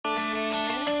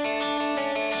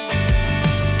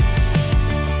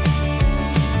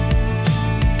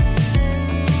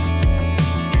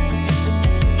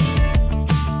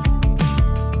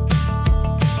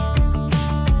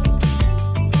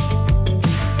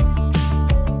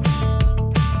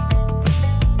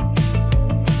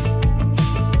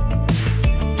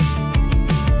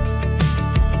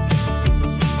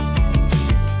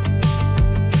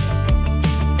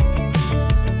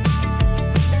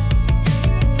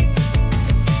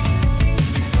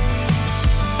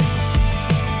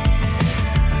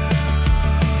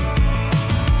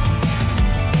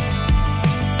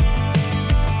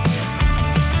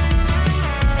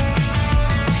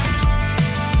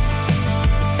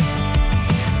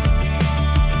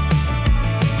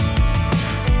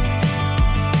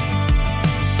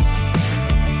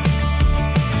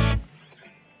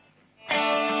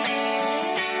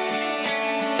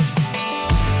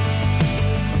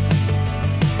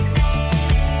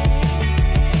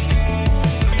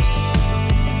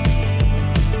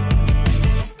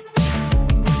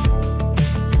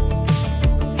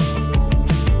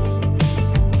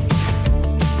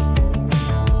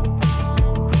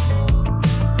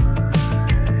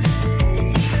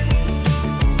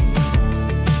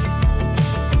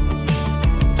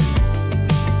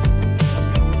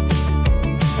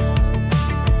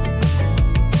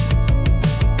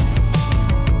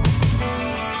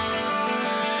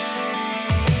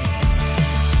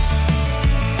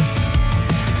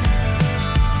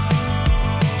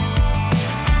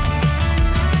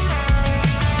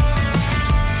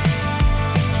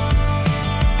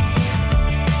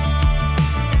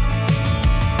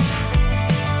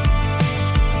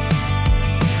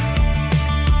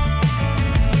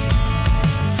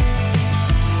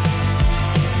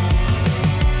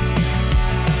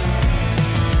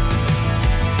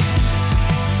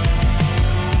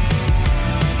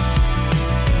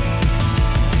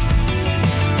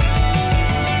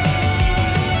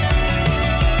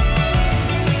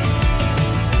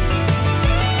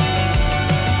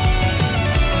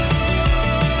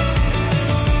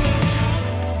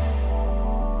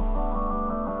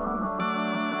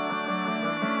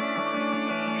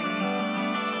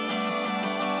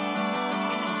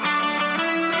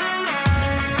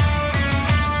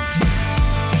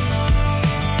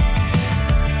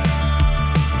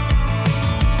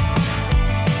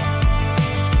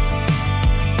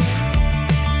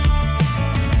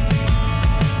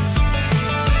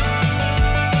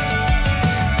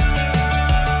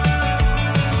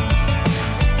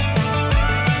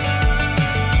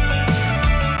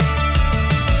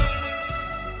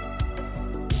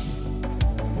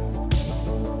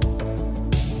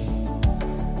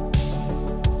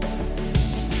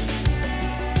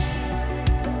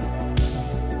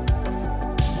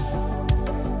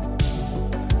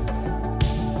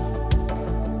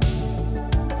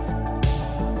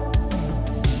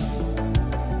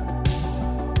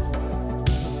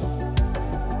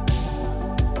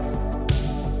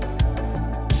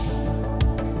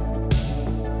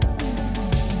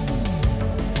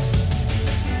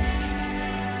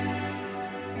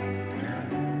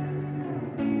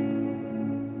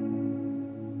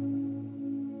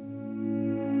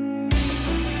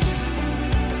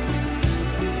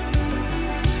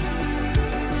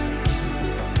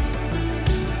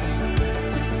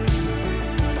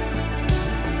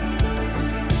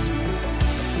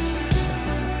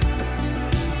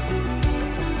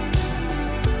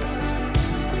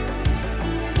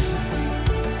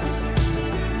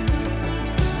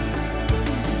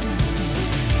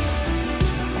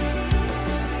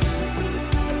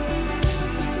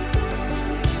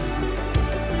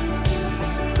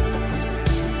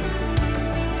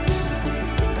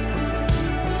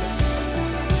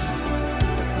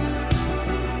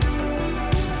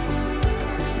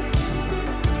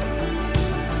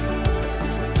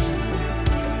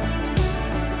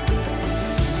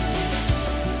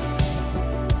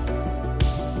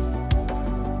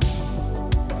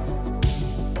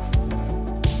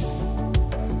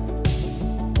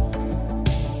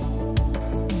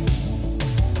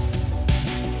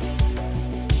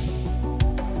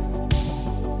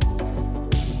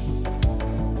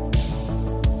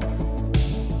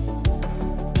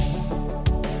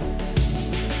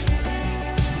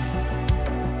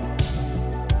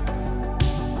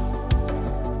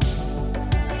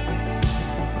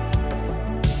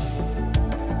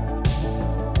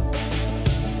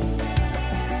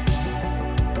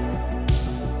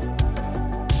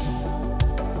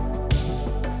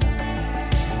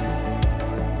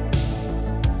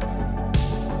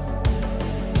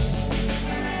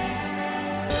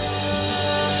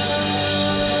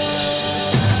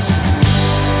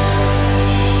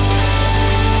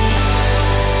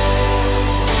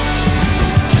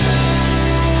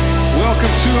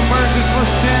Emergence. Let's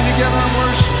stand together and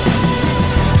worship.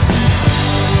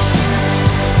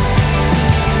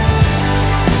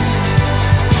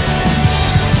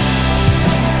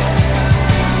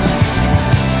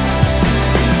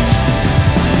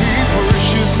 We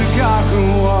worship the God who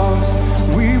was.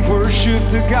 We worship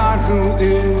the God who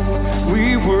is.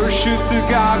 We worship the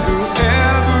God who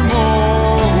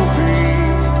evermore will be.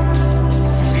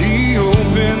 He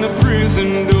opened the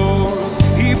prison doors.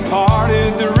 He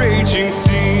parted the raging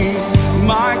seas.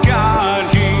 My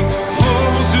God, He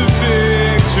holds the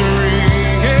victory.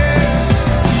 Yeah.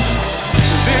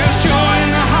 There's joy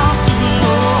in the house of the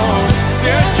Lord.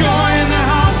 There's joy in the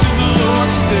house of the Lord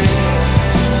today.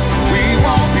 We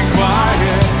won't be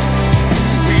quiet.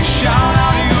 We shout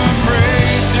out your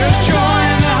praise. There's joy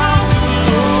in the house of the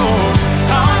Lord.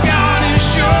 Our God.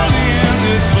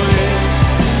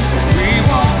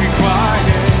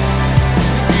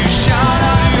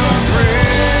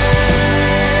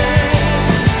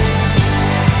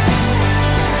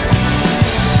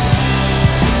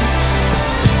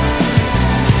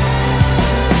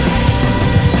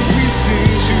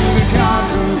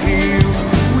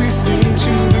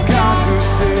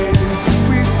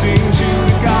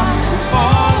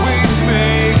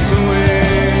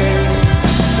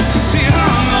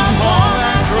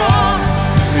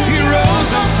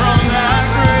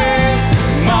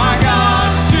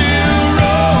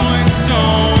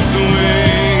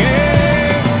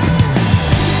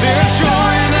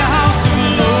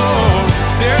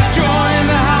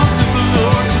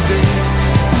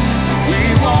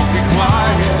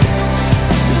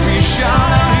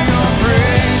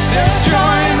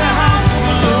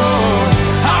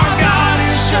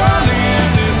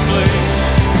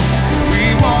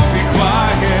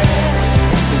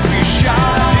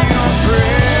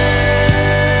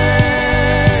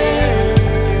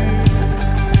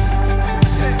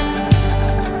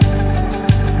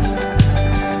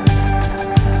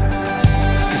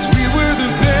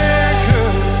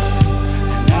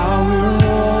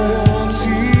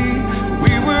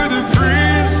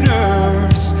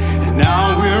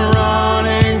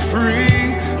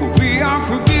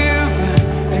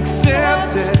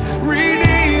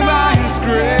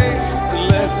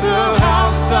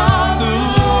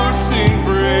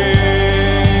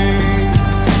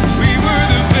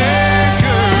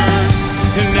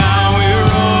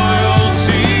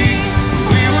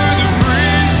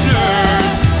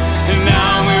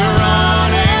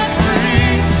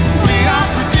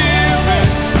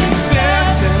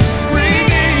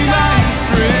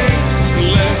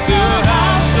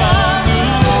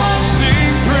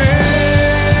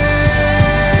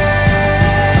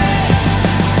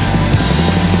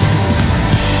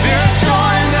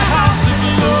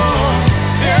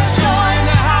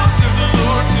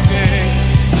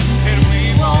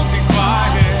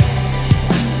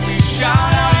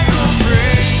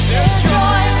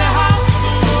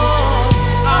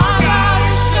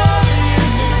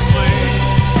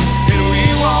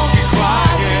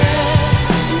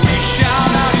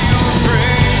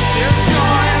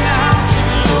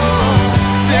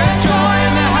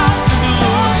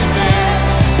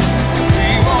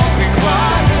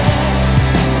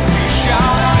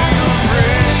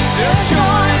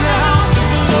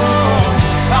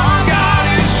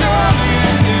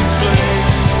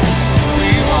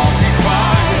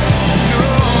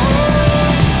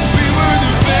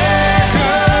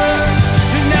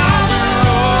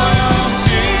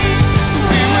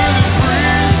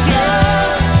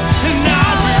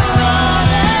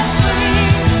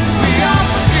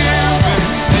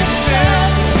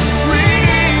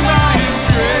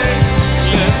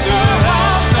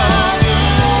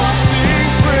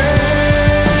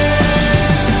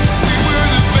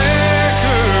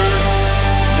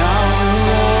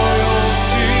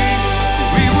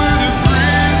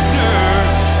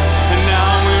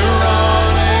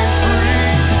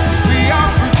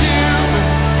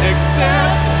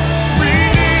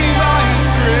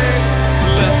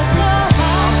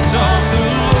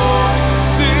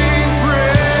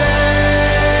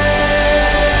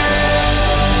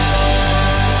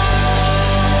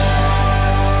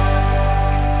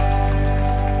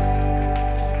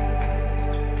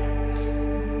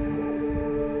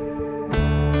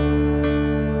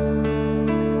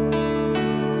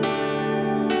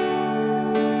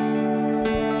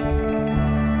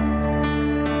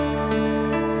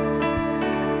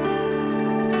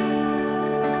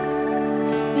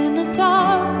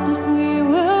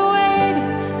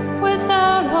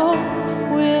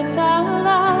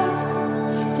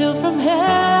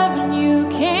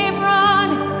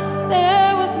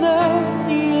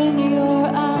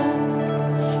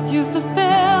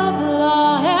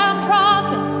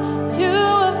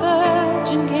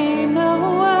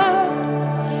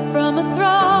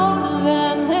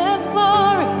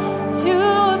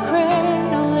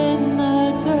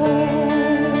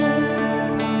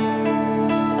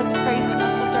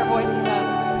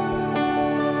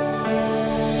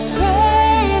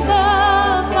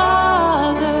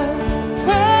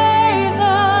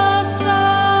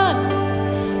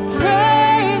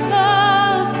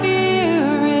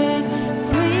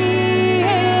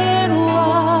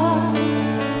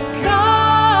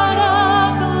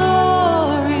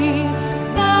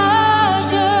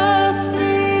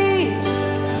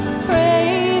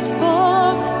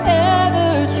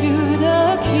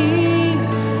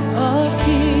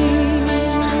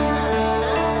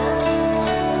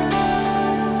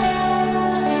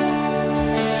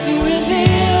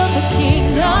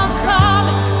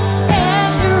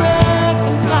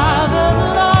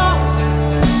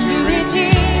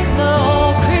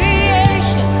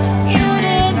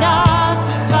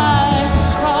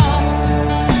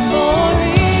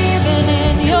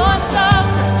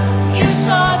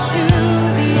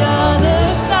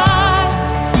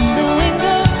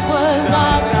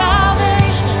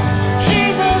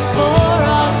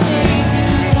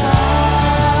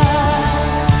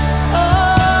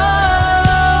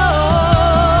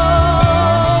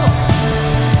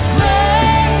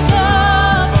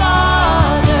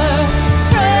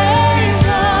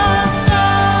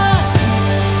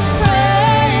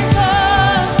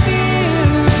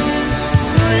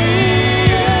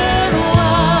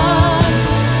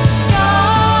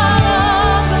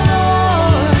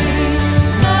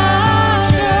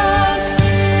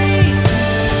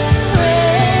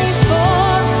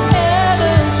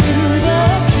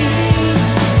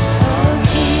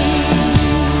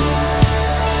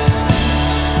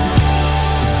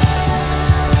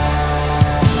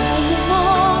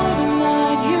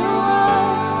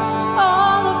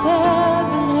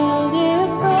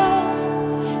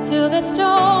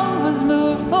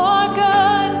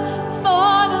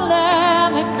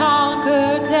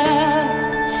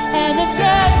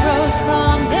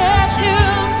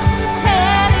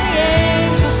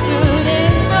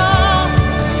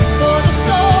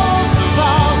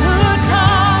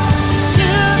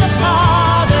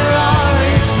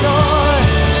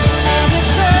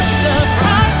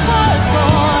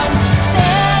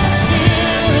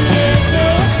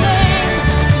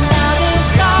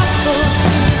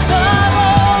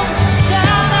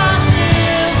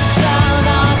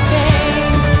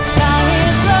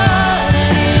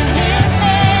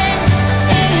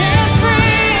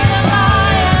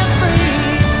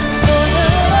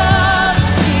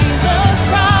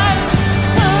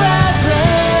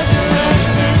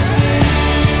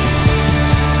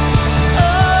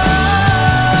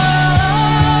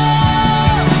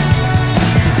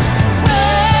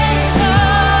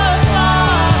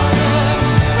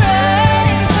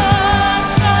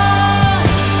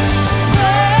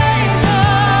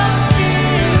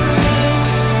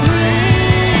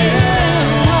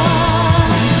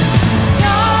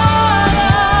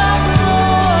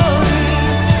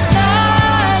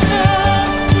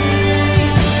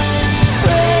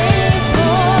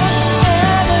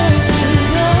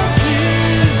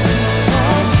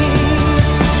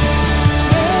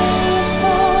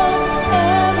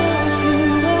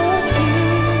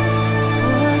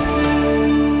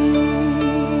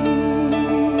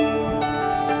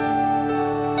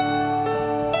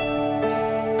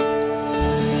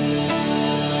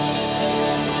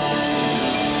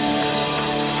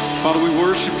 Father, we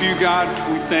worship you, God.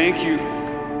 We thank you,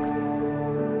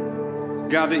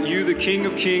 God, that you, the King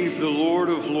of Kings, the Lord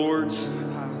of Lords,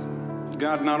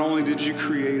 God, not only did you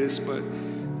create us, but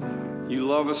you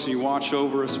love us and you watch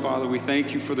over us, Father. We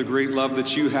thank you for the great love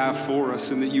that you have for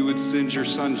us and that you would send your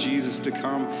son Jesus to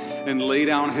come and lay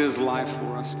down his life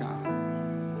for us,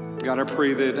 God. God, I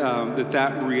pray that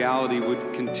that reality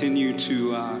would continue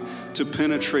to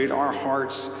penetrate our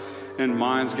hearts and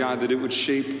minds, God, that it would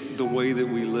shape the way that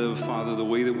we live, Father, the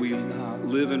way that we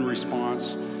live in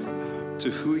response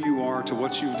to who you are, to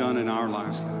what you've done in our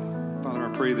lives, God. Father,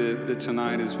 I pray that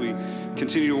tonight as we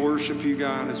continue to worship you,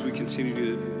 God, as we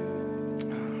continue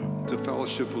to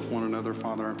fellowship with one another,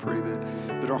 Father, I pray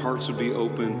that our hearts would be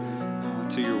open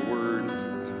to your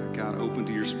word, God, open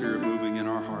to your spirit moving in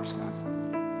our hearts, God.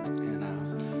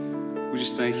 And we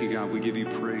just thank you, God. We give you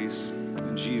praise.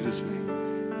 In Jesus' name,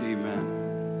 amen.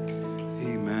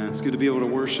 Amen. It's good to be able to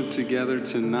worship together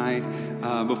tonight.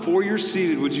 Before you're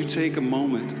seated, would you take a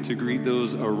moment to greet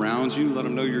those around you? Let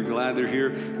them know you're glad they're here.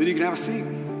 Then you can have a seat.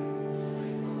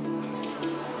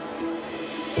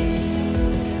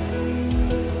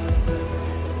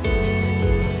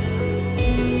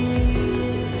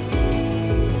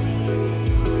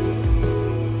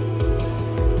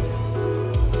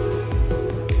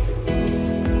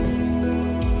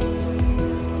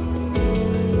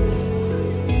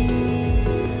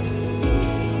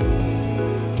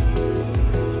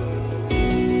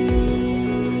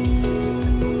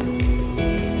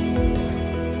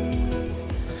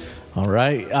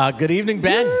 Right. Good evening,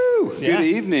 Ben. Woo! Yeah. Good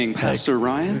evening, Pastor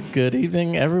Ryan. Good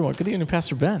evening, everyone. Good evening,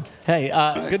 Pastor Ben. Hey,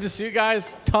 good to see you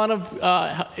guys. Ton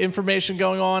of information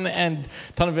going on and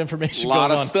ton of information going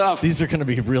on. A lot of stuff. These are going to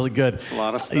be really good. A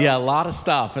lot of stuff. Yeah, a lot of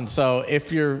stuff. And so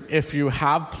if you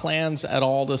have plans at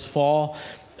all this fall,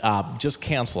 just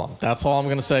cancel them. That's all I'm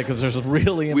going to say, because there's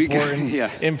really important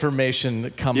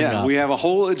information coming up. Yeah, we have a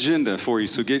whole agenda for you,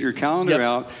 so get your calendar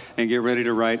out and get ready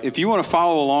to write. If you want to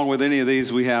follow along with any of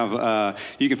these, we have,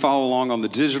 you can follow along on the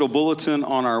digital bulletin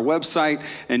on our website,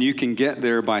 and you can get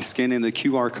there by scanning the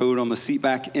QR code on the seat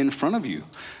back in front of you.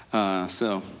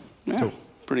 Cool.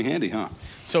 Pretty handy, huh?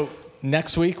 So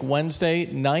next week, Wednesday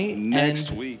night.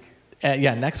 Next week, Wednesday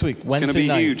night. It's going to be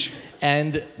huge.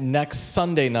 And next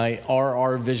Sunday night are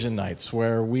our vision nights,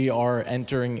 where we are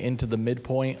entering into the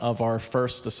midpoint of our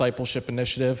first discipleship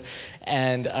initiative.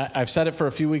 And I've said it for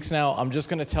a few weeks now. I'm just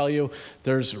going to tell you,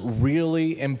 there's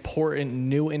really important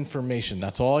new information.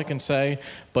 That's all I can say.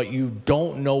 But you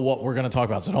don't know what we're going to talk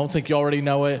about. So don't think you already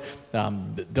know it.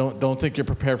 Don't think you're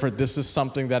prepared for it. This is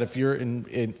something that if you're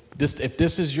if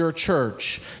this is your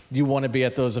church, you want to be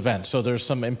at those events. So there's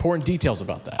some important details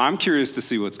about that. I'm curious to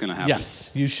see what's going to happen. Yes,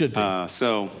 you should be.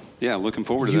 Looking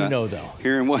forward to that. You know, though.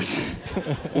 Hearing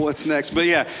what's next.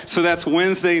 But so that's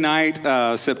Wednesday night,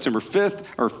 September 5th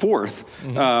or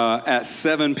 4th at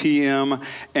 7 p.m.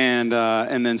 And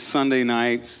then Sunday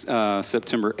night,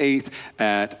 September 8th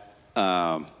at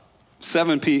 5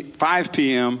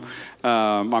 p.m.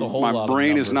 My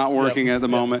brain is not working at the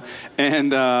moment.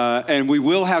 And we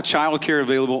will have childcare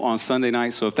available on Sunday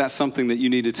night. So if that's something that you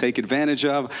need to take advantage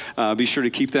of, be sure to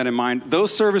keep that in mind.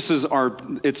 Those services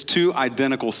it's two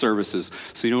identical services.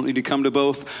 So you don't need to come to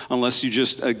both unless you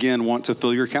just, again, want to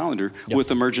fill your calendar with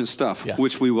emergent stuff,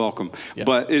 which we welcome. Yep.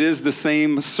 But it is the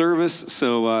same service.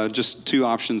 So just two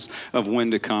options of when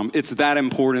to come. It's that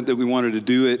important that we wanted to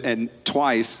do it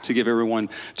twice to give everyone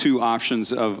two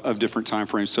options of different time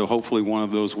frames. So hopefully one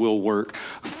of those will work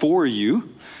for you.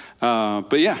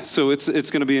 So it's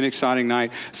going to be an exciting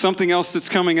night. Something else that's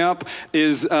coming up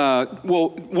is,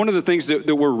 one of the things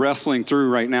that we're wrestling through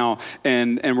right now,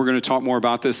 and we're going to talk more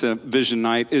about this at Vision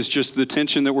Night, is just the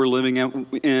tension that we're living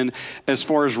in as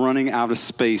far as running out of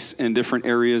space in different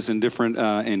areas and different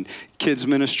in kids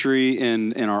ministry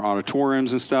in our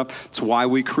auditoriums and stuff. It's why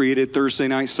we created Thursday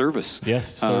night service. Yes,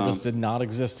 service did not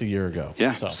exist a year ago.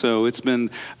 Yeah, so it's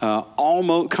been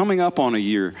almost coming up on a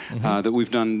year that we've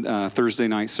done Thursday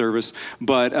night service.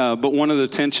 But one of the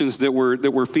tensions that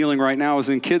we're feeling right now is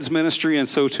in kids ministry, and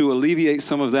so to alleviate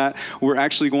some of that, we're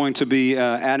actually going to be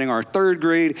adding our third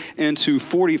grade into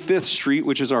 45th Street,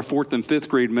 which is our 4th and 5th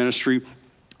grade ministry.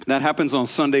 That happens on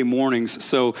Sunday mornings.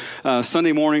 So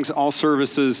Sunday mornings, all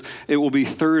services, it will be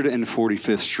 3rd and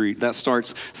 45th Street. That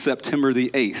starts September the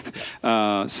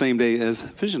 8th, same day as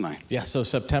Vision Night. Yeah, so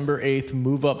September 8th,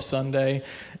 Move Up Sunday.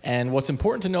 And what's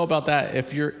important to know about that,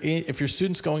 if your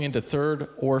student's going into 3rd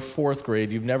or 4th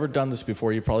grade, you've never done this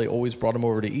before, you probably always brought them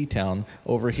over to E-Town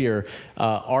over here.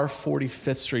 Our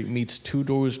 45th Street meets 2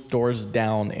 doors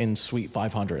down in Suite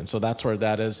 500. And so that's where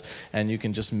that is. And you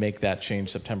can just make that change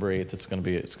September 8th. It's going to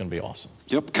be It's going to be awesome.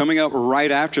 Yep. Coming up right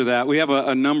after that, we have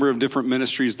a number of different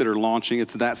ministries that are launching.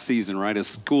 It's that season, right? As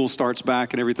school starts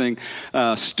back and everything.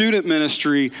 Student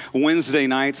ministry Wednesday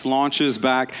nights launches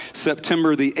back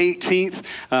September the 18th.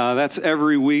 That's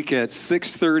every week at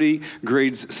 6:30,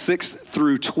 grades 6th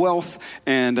through 12th.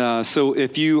 And so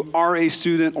if you are a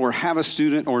student or have a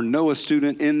student or know a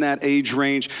student in that age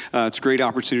range, it's a great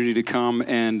opportunity to come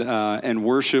and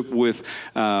worship with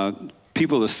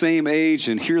people the same age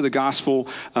and hear the gospel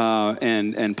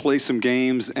and play some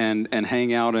games and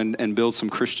hang out and build some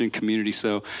Christian community.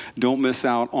 So don't miss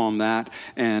out on that,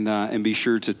 and be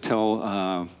sure to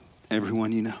tell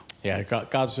everyone you know. Yeah,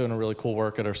 God's doing a really cool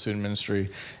work at our student ministry.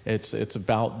 It's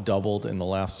about doubled in the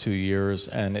last 2 years,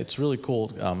 and it's really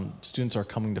cool. Students are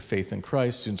coming to faith in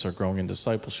Christ. Students are growing in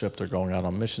discipleship. They're going out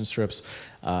on mission trips.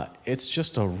 It's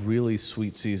just a really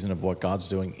sweet season of what God's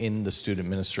doing in the student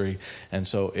ministry. And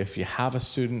so if you have a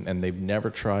student and they've never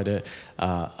tried it,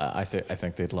 I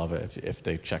think they'd love it if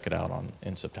they check it out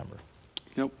in September.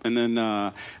 Yep. And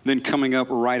then coming up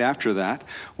right after that,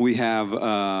 we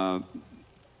have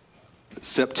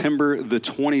September the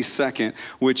 22nd,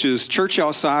 which is Church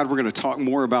Outside. We're going to talk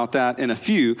more about that in a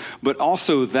few, but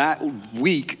also that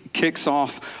week kicks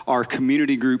off our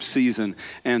community group season.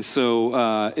 And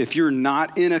so if you're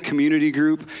not in a community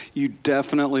group, you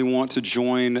definitely want to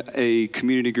join a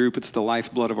community group. It's the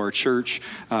lifeblood of our church.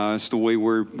 It's the way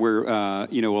where a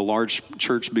large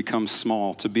church becomes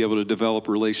small, to be able to develop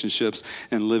relationships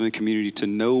and live in community, to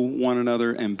know one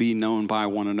another and be known by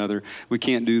one another. We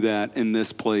can't do that in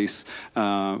this place,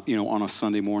 on a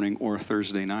Sunday morning or a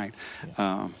Thursday night.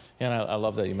 And I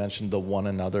love that you mentioned the one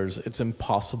another's. It's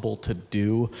impossible to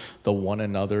do the one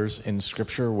another's in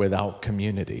Scripture without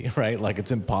community, right? Like,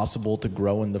 it's impossible to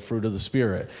grow in the fruit of the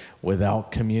Spirit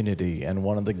without community. And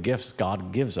one of the gifts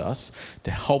God gives us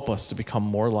to help us to become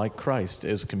more like Christ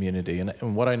is community.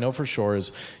 And what I know for sure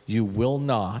is you will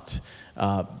not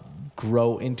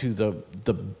grow into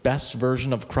the best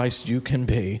version of Christ you can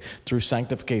be through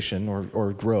sanctification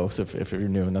or growth, if you're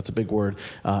new, and that's a big word,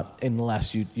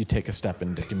 unless you take a step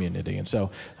into community. And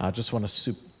so I just want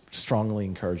to strongly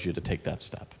encourage you to take that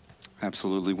step.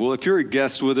 Absolutely. Well, if you're a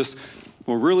guest with us,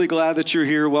 we're really glad that you're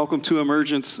here. Welcome to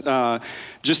Emergence.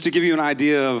 Just to give you an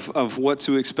idea of what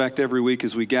to expect every week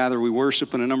as we gather, we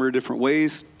worship in a number of different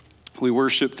ways. We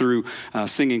worship through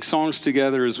singing songs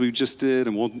together, as we just did,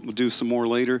 and we'll do some more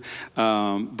later.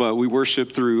 But we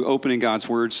worship through opening God's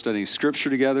Word, studying Scripture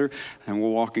together, and we're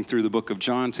walking through the book of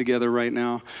John together right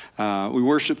now. We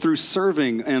worship through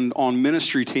serving and on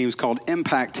ministry teams called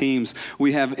impact teams.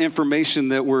 We have information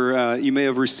that you may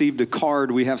have received a card.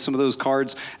 We have some of those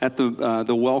cards at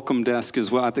the welcome desk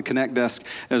as well, at the Connect desk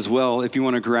as well, if you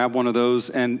want to grab one of those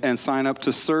and sign up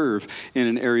to serve in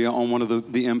an area on one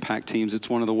of the impact teams. It's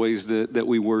one of the ways that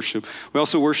we worship. We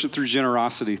also worship through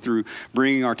generosity, through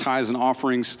bringing our tithes and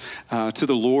offerings to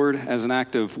the Lord as an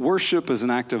act of worship, as an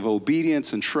act of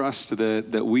obedience and trust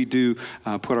that we do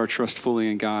put our trust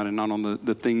fully in God and not on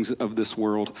the things of this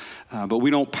world. But we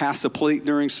don't pass a plate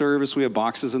during service. We have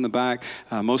boxes in the back.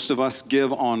 Most of us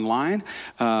give online.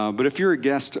 But if you're a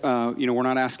guest, we're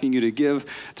not asking you to give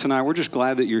tonight. We're just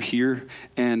glad that you're here.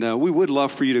 And we would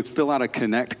love for you to fill out a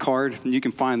Connect card. And you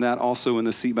can find that also in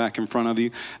the seat back in front of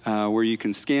you, where you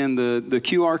can scan the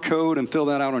QR code and fill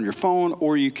that out on your phone,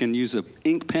 or you can use an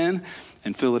ink pen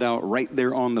and fill it out right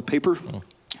there on the paper.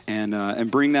 And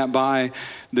bring that by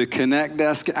the Connect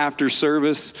desk after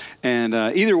service. And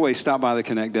either way, stop by the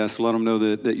Connect desk. Let them know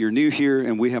that you're new here,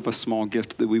 and we have a small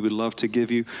gift that we would love to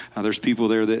give you. There's people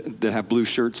there that have blue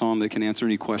shirts on that can answer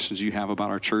any questions you have about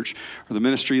our church or the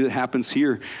ministry that happens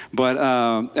here. But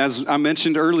as I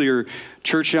mentioned earlier,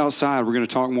 Church Outside, we're going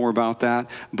to talk more about that.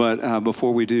 But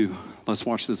before we do, let's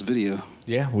watch this video.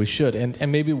 Yeah, we should.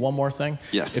 And maybe one more thing.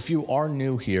 Yes. If you are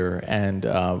new here, and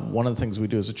one of the things we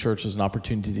do as a church is an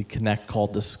opportunity to connect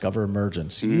called Discover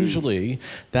Emergence. Usually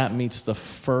that meets the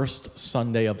first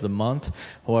Sunday of the month.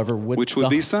 However, which would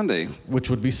be Sunday.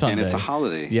 And it's a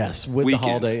holiday. Yes, with weekend. The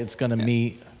holiday, it's going to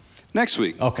meet next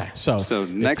week. Okay, so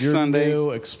next if you're Sunday,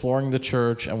 new, exploring the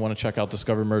church and want to check out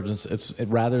Discover Emergence,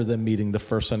 rather than meeting the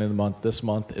first Sunday of the month, this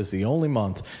month is the only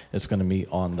month it's going to meet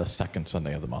on the second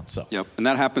Sunday of the month. So yep, and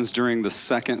that happens during the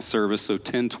second service, so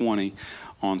 10:20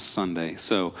 on Sunday.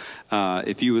 So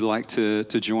if you would like to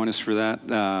join us for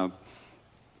that,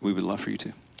 we would love for you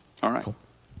to. All right, cool.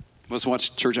 Let's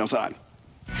watch Church Outside.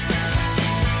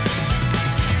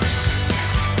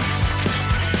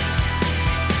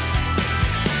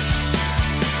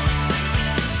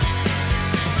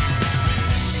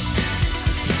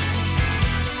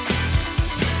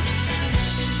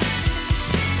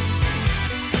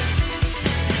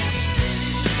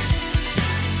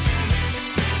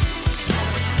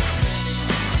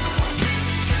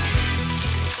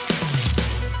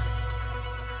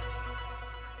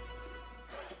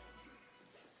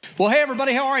 Well, hey,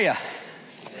 everybody, how are you?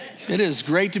 It is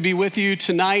great to be with you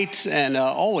tonight, and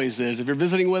always is. If you're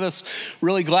visiting with us,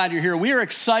 really glad you're here. We are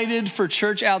excited for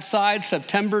Church Outside,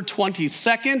 September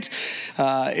 22nd.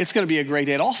 It's going to be a great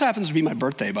day. It also happens to be my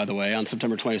birthday, by the way, on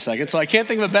September 22nd, so I can't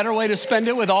think of a better way to spend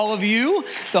it with all of you,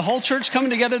 the whole church coming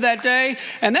together that day.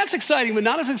 And that's exciting, but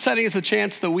not as exciting as the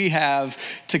chance that we have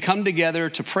to come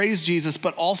together to praise Jesus,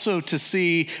 but also to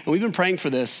see, and we've been praying for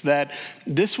this, that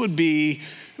this would be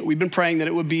We've been praying that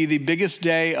it would be the biggest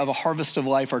day of a harvest of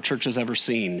life our church has ever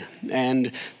seen.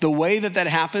 And the way that that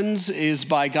happens is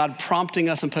by God prompting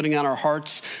us and putting on our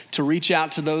hearts to reach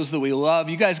out to those that we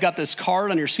love. You guys got this card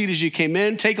on your seat as you came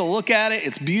in. Take a look at it.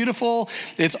 It's beautiful.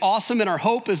 It's awesome. And our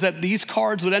hope is that these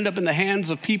cards would end up in the hands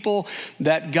of people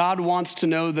that God wants to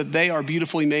know that they are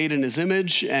beautifully made in his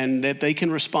image and that they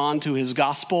can respond to his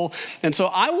gospel. And so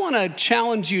I want to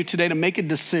challenge you today to make a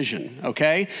decision,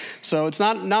 okay? So it's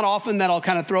not often that I'll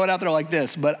kind of throw it out there like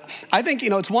this, but I think,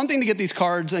 it's one thing to get these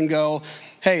cards and go,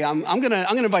 hey, I'm gonna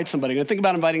invite somebody. I'm gonna think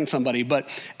about inviting somebody. But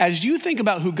as you think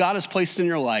about who God has placed in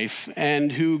your life and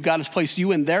who God has placed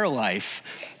you in their life,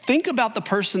 think about the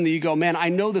person that you go, man, I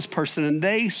know this person and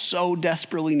they so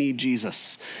desperately need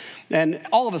Jesus. And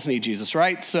all of us need Jesus,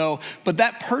 right? So, but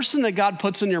that person that God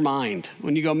puts in your mind,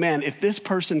 when you go, man, if this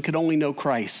person could only know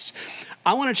Christ,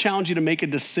 I want to challenge you to make a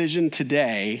decision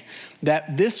today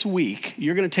that this week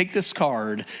you're going to take this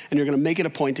card and you're going to make it a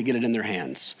point to get it in their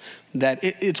hands. That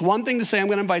it's one thing to say I'm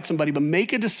going to invite somebody, but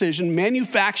make a decision,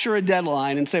 manufacture a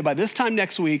deadline and say by this time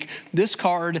next week, this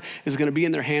card is going to be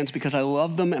in their hands because I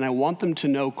love them and I want them to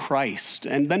know Christ.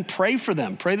 And then pray for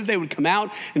them. Pray that they would come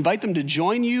out, invite them to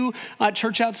join you at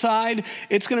Church Outside.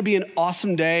 It's going to be an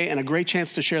awesome day and a great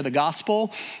chance to share the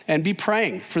gospel and be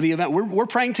praying for the event. We're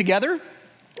praying together.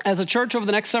 As a church over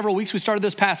the next several weeks, we started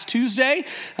this past Tuesday,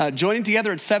 joining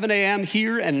together at 7 a.m.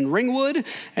 here and in Ringwood.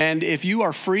 And if you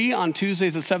are free on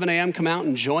Tuesdays at 7 a.m., come out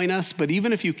and join us. But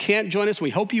even if you can't join us,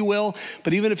 we hope you will.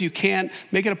 But even if you can't,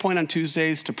 make it a point on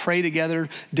Tuesdays to pray together,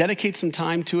 dedicate some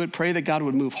time to it, pray that God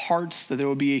would move hearts, that there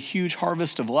would be a huge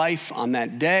harvest of life on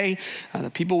that day,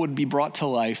 that people would be brought to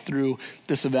life through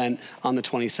this event on the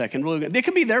 22nd. Really good. It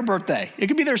could be their birthday. It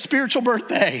could be their spiritual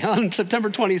birthday on September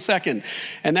 22nd.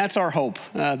 And that's our hope.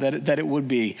 That it would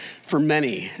be for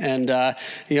many. And,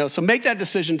 so make that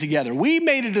decision together. We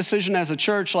made a decision as a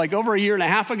church like over a year and a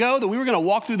half ago that we were going to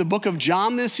walk through the book of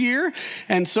John this year.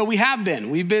 And so we have been.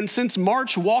 We've been since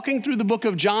March walking through the book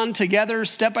of John together,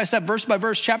 step by step, verse by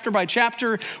verse, chapter by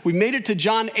chapter. We made it to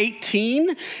John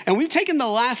 18. And we've taken the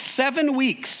last 7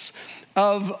 weeks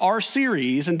of our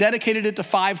series and dedicated it to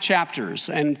 5 chapters.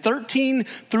 And 13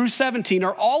 through 17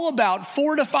 are all about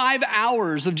 4 to 5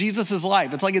 hours of Jesus'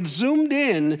 life. It's like it's zoomed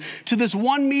in to this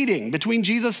one meeting between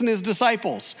Jesus and his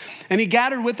disciples. And he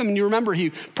gathered with them, and you remember,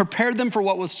 he prepared them for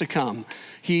what was to come.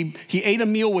 He ate a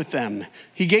meal with them.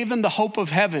 He gave them the hope of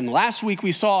heaven. Last week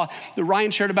we saw that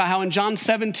Ryan shared about how in John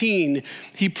 17,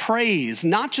 he prays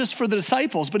not just for the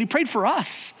disciples, but he prayed for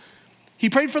us. He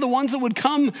prayed for the ones that would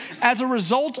come as a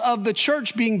result of the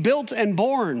church being built and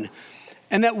born,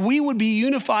 and that we would be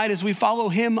unified as we follow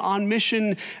him on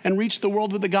mission and reach the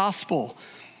world with the gospel.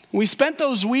 We spent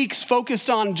those weeks focused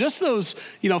on just those,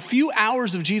 few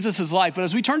hours of Jesus' life. But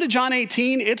as we turn to John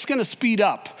 18, it's going to speed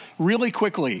up really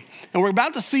quickly. And we're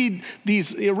about to see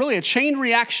these, really a chain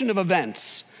reaction of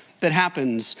events that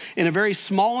happens in a very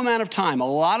small amount of time. A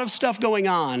lot of stuff going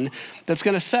on that's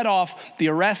going to set off the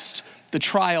arrest, the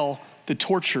trial, the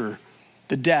torture,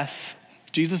 the death,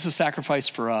 Jesus' sacrifice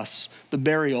for us, the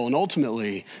burial, and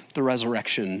ultimately the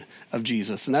resurrection of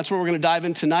Jesus. And that's where we're going to dive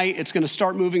in tonight. It's going to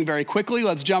start moving very quickly.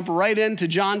 Let's jump right into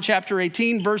John chapter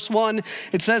 18, verse 1.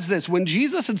 It says this: when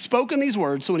Jesus had spoken these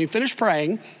words, so when he finished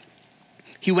praying,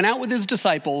 he went out with his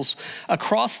disciples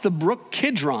across the brook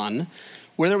Kidron,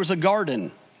 where there was a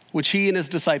garden, which he and his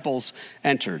disciples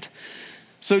entered.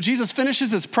 So Jesus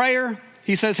finishes his prayer.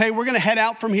 He says, hey, we're going to head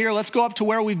out from here. Let's go up to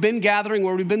where we've been gathering,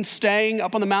 where we've been staying,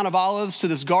 up on the Mount of Olives, to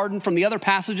this garden. From the other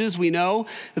passages, we know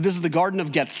that this is the Garden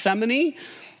of Gethsemane.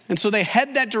 And so they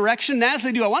head that direction. And as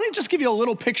they do, I want to just give you a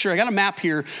little picture. I got a map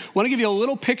here. I want to give you a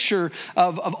little picture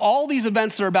of all these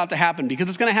events that are about to happen, because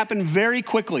it's going to happen very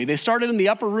quickly. They started in the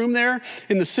upper room there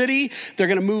in the city. They're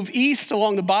going to move east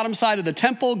along the bottom side of the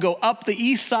temple, go up the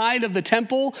east side of the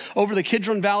temple, over the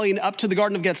Kidron Valley and up to the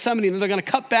Garden of Gethsemane. And then they're going to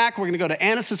cut back. We're going to go to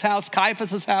Annas' house,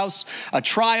 Caiaphas' house, a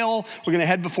trial. We're going to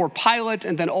head before Pilate.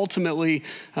 And then ultimately,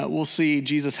 we'll see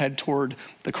Jesus head toward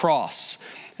the cross.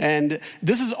 And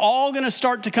this is all going to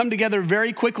start to come together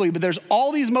very quickly, but there's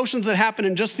all these motions that happen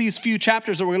in just these few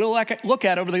chapters that we're going to look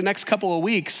at over the next couple of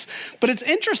weeks. But it's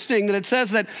interesting that it says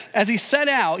that as he set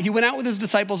out, he went out with his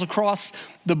disciples across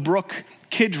the brook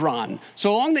Kidron.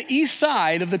 So along the east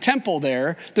side of the temple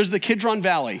there's the Kidron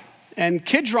Valley. And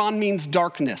Kidron means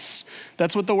darkness.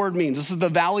 That's what the word means. This is the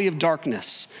valley of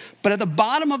darkness. But at the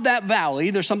bottom of that valley,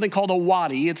 there's something called a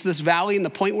wadi. It's this valley and the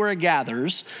point where it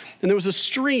gathers. And there was a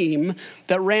stream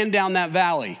that ran down that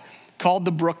valley called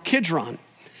the brook Kidron.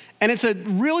 And it's a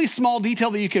really small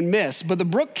detail that you can miss, but the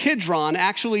brook Kidron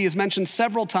actually is mentioned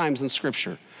several times in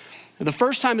Scripture. The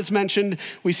first time it's mentioned,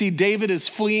 we see David is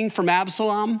fleeing from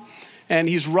Absalom. And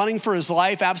he's running for his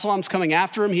life. Absalom's coming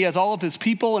after him. He has all of his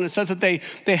people. And it says that they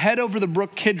head over the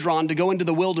brook Kidron to go into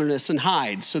the wilderness and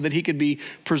hide so that he could be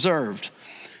preserved.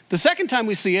 The second time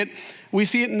we see it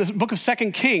in the book of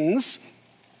 2 Kings.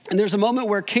 And there's a moment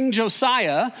where King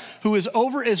Josiah, who is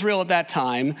over Israel at that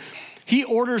time, he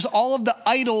orders all of the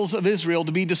idols of Israel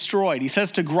to be destroyed. He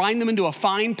says to grind them into a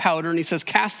fine powder. And he says,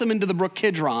 cast them into the brook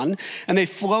Kidron. And they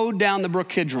flowed down the brook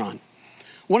Kidron.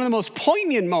 One of the most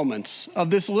poignant moments of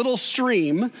this little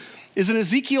stream is in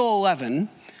Ezekiel 11,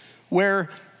 where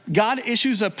God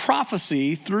issues a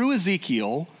prophecy through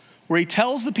Ezekiel where he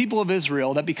tells the people of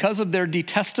Israel that because of their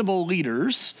detestable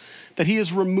leaders, that he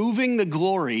is removing the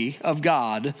glory of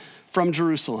God from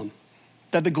Jerusalem,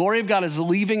 that the glory of God is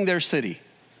leaving their city.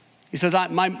 He says,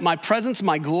 my presence,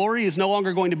 my glory is no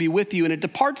longer going to be with you, and it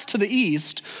departs to the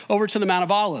east over to the Mount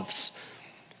of Olives.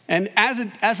 And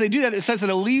as they do that, it says that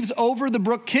it leaves over the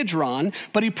brook Kidron,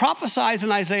 but he prophesies in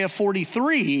Isaiah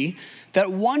 43 that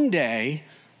one day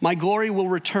my glory will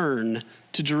return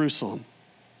to Jerusalem.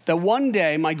 That one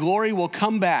day my glory will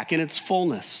come back in its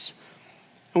fullness.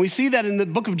 And we see that in the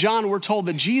book of John, we're told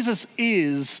that Jesus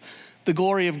is the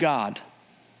glory of God.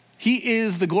 He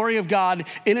is the glory of God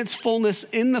in its fullness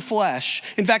in the flesh.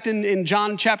 In fact, in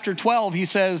John chapter 12, he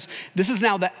says, this is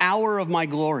now the hour of my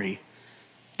glory.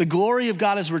 The glory of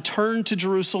God has returned to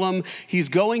Jerusalem. He's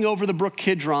going over the brook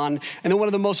Kidron. And then one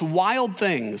of the most wild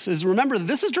things is, remember,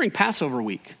 this is during Passover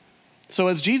week. So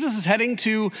as Jesus is heading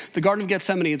to the Garden of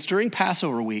Gethsemane, it's during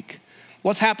Passover week.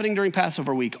 What's happening during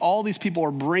Passover week? All these people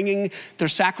are bringing their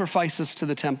sacrifices to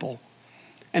the temple.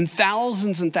 And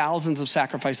thousands of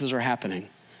sacrifices are happening.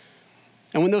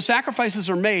 And when those sacrifices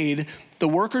are made, the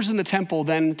workers in the temple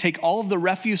then take all of the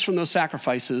refuse from those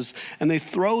sacrifices and they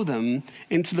throw them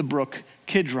into the brook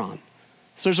Kidron.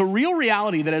 So there's a real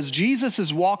reality that as Jesus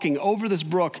is walking over this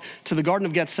brook to the Garden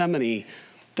of Gethsemane,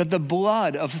 that the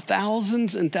blood of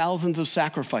thousands and thousands of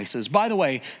sacrifices, by the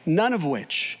way, none of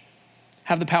which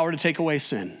have the power to take away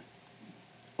sin,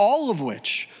 all of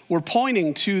which were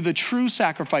pointing to the true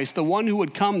sacrifice, the one who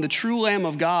would come, the true Lamb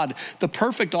of God, the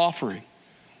perfect offering.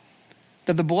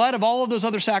 That the blood of all of those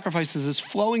other sacrifices is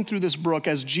flowing through this brook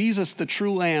as Jesus, the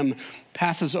true Lamb,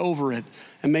 passes over it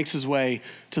and makes his way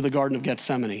to the Garden of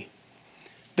Gethsemane.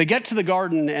 They get to the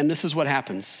garden and this is what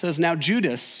happens. It says, now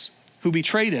Judas, who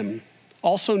betrayed him,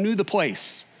 also knew the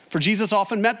place, for Jesus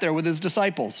often met there with his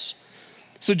disciples.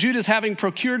 So Judas, having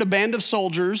procured a band of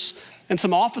soldiers and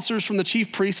some officers from the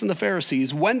chief priests and the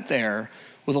Pharisees, went there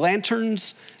with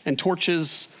lanterns and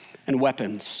torches and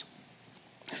weapons.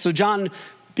 So John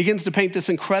begins to paint this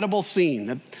incredible scene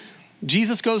that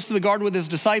Jesus goes to the garden with his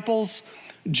disciples.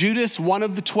 Judas, one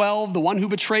of the 12, the one who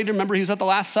betrayed him, remember he was at the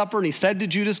Last Supper and he said to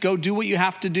Judas, go do what you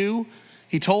have to do.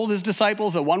 He told his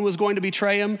disciples that one was going to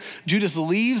betray him. Judas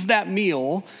leaves that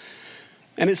meal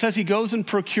and it says he goes and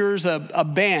procures a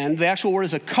band. The actual word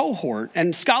is a cohort.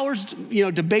 And scholars,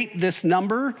 debate this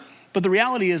number. But the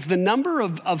reality is the number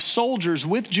of soldiers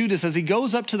with Judas as he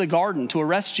goes up to the garden to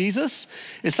arrest Jesus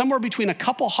is somewhere between a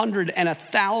couple hundred and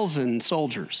 1,000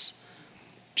 soldiers.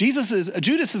 Judas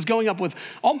is going up with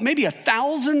maybe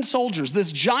 1,000 soldiers,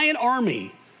 this giant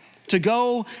army, to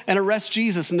go and arrest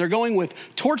Jesus. And they're going with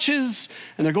torches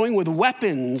and they're going with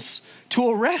weapons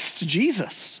to arrest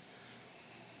Jesus.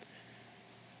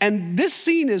 And this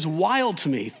scene is wild to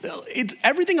me.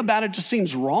 Everything about it just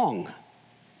seems wrong.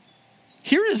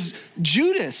 Here is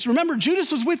Judas. Remember,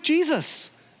 Judas was with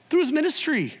Jesus through his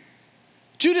ministry.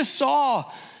 Judas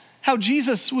saw how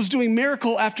Jesus was doing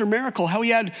miracle after miracle, how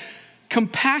he had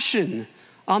compassion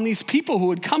on these people who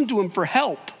had come to him for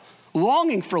help,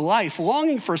 longing for life,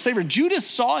 longing for a savior. Judas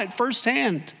saw it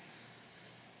firsthand.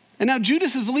 And now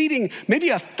Judas is leading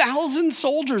maybe 1,000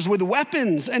 soldiers with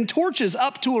weapons and torches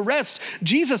up to arrest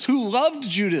Jesus, who loved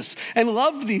Judas and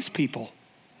loved these people.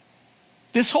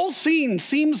 This whole scene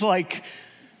seems like,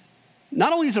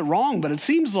 not only is it wrong, but it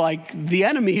seems like the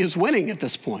enemy is winning at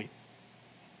this point.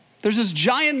 There's this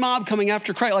giant mob coming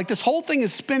after Christ. Like this whole thing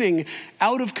is spinning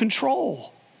out of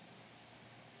control.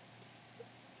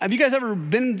 Have you guys ever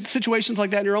been in situations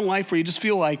like that in your own life where you just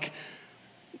feel like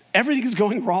everything is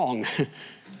going wrong?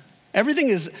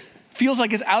 Everything feels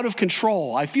like it's out of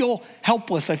control. I feel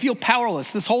helpless. I feel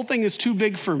powerless. This whole thing is too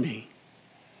big for me.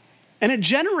 And it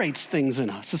generates things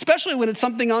in us, especially when it's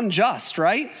something unjust,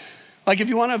 right? Like if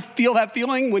you want to feel that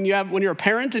feeling when you're a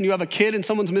parent and you have a kid and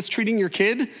someone's mistreating your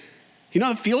kid, you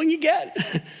know the feeling you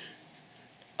get?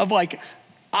 Of like,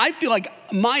 I feel like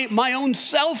my own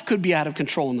self could be out of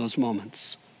control in those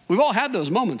moments. We've all had those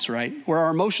moments, right? Where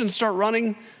our emotions start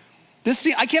running.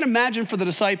 I can't imagine for the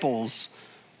disciples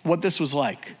what this was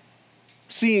like,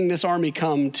 seeing this army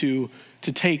come to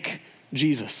take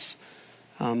Jesus.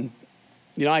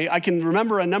 I can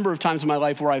remember a number of times in my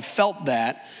life where I've felt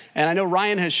that. And I know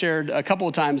Ryan has shared a couple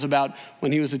of times about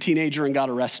when he was a teenager and got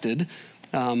arrested.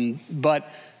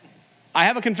 But I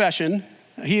have a confession.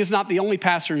 He is not the only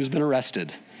pastor who's been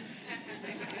arrested.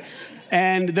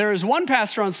 And there is one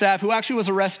pastor on staff who actually was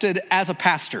arrested as a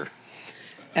pastor.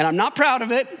 And I'm not proud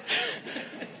of it.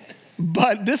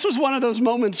 But this was one of those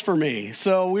moments for me.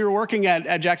 So we were working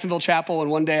at Jacksonville Chapel,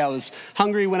 and one day I was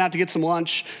hungry, went out to get some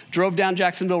lunch, drove down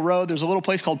Jacksonville Road. There's a little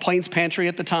place called Plains Pantry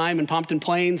at the time in Pompton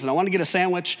Plains, and I wanted to get a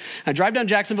sandwich. I drive down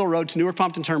Jacksonville Road to Newark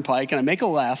Pompton Turnpike, and I make a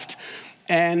left.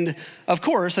 And of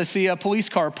course, I see a police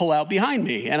car pull out behind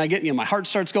me, and I get, my heart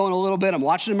starts going a little bit. I'm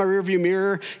watching in my rearview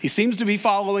mirror. He seems to be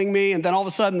following me, and then all of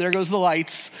a sudden, there goes the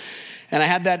lights. And I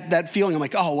had that feeling. I'm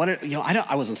like, oh,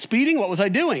 I wasn't speeding. What was I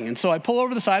doing? And so I pull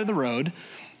over the side of the road,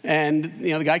 and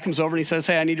the guy comes over and he says,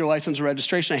 hey, I need your license and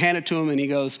registration. I hand it to him, and he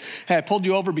goes, hey, I pulled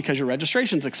you over because your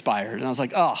registration's expired. And I was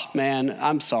like, oh man,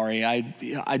 I'm sorry.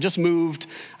 I just moved.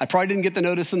 I probably didn't get the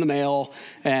notice in the mail,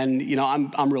 and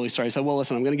I'm really sorry. He said, well,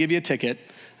 listen, I'm going to give you a ticket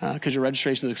because your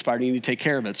registration is expired and you need to take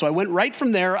care of it. So I went right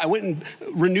from there. I went and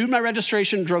renewed my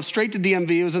registration, drove straight to DMV.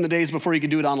 It was in the days before you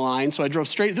could do it online. So I drove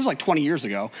straight, this is like 20 years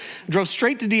ago, drove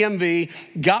straight to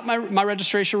DMV, got my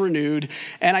registration renewed,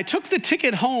 and I took the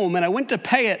ticket home and I went to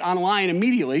pay it online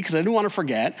immediately because I didn't want to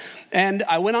forget. And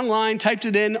I went online, typed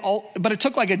it in, but it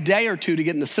took like a day or two to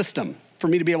get in the system for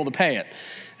me to be able to pay it.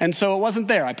 And so it wasn't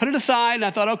there. I put it aside and I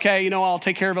thought, okay, I'll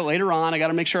take care of it later on. I got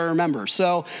to make sure I remember.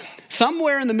 So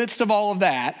somewhere in the midst of all of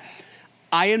that,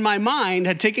 I, in my mind,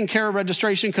 had taken care of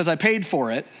registration because I paid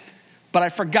for it, but I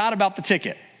forgot about the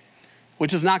ticket,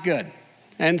 which is not good.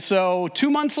 And so 2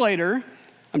 months later,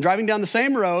 I'm driving down the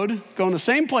same road, going to the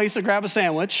same place to grab a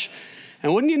sandwich,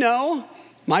 and wouldn't you know,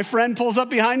 my friend pulls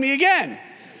up behind me again.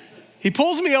 He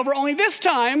pulls me over, only this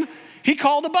time, he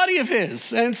called a buddy of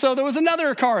his. And so there was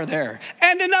another car there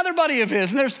and another buddy of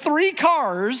his. And there's 3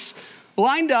 cars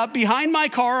lined up behind my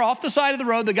car off the side of the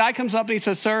road. The guy comes up and he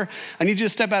says, sir, I need you to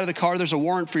step out of the car. There's a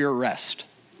warrant for your arrest.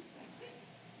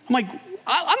 I'm like,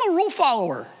 I'm a rule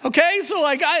follower, okay? So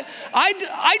like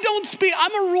I don't speak,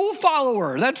 I'm a rule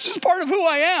follower. That's just part of who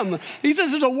I am. He says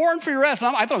there's a warrant for your arrest.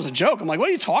 And I thought it was a joke. I'm like, what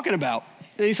are you talking about?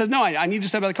 And he says, no, I need you to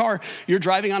step out of the car. You're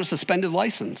driving on a suspended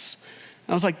license.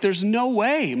 I was like, there's no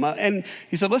way. And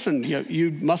he said, listen,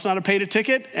 you must not have paid a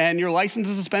ticket and your license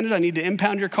is suspended. I need to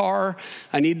impound your car.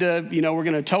 I need to, we're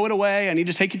going to tow it away. I need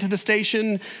to take you to the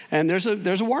station and there's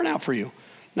a warrant out for you.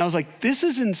 And I was like, this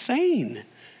is insane.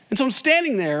 And so I'm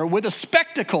standing there with a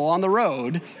spectacle on the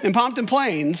road in Pompton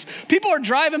Plains. People are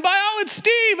driving by. Oh, it's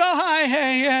Steve. Oh, hi.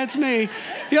 Hey, yeah, it's me.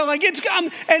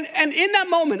 And in that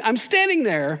moment, I'm standing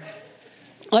there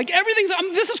like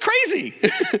this is crazy.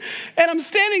 And I'm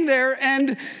standing there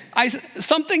and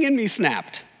something in me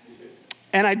snapped.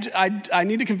 And I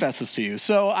need to confess this to you.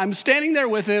 So I'm standing there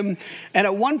with him. And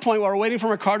at one point while we're waiting for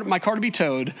my car to be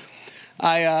towed,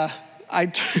 I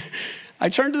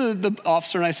turned to the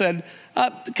officer and I said,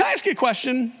 can I ask you a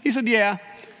question? He said, yeah.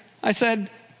 I said,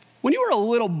 when you were a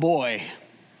little boy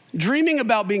dreaming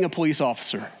about being a police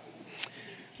officer,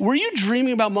 were you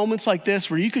dreaming about moments like this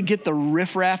where you could get the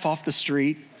riffraff off the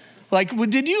street?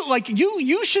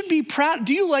 You should be proud.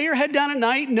 Do you lay your head down at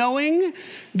night knowing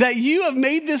that you have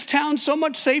made this town so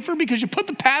much safer because you put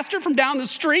the pastor from down the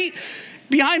street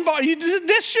behind bar? You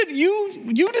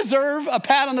deserve a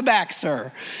pat on the back,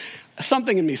 sir.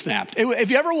 Something in me snapped. If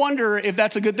you ever wonder if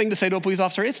that's a good thing to say to a police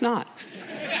officer, it's not.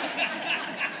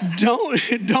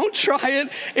 Don't try it.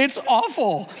 It's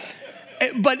awful.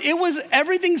 But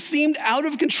everything seemed out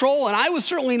of control, and I was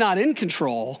certainly not in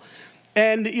control.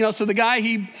 And, so the guy,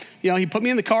 he put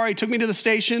me in the car, he took me to the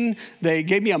station, they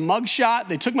gave me a mug shot,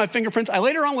 they took my fingerprints. I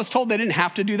later on was told they didn't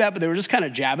have to do that, but they were just kind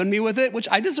of jabbing me with it, which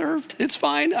I deserved. It's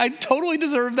fine. I totally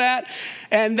deserved that.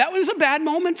 And that was a bad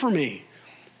moment for me.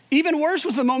 Even worse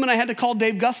was the moment I had to call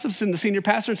Dave Gustafson, the senior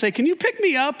pastor, and say, can you pick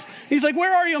me up? He's like,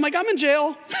 where are you? I'm like, I'm in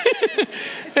jail.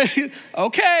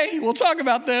 Okay, we'll talk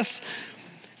about this.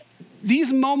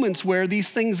 These moments where these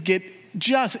things get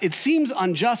it seems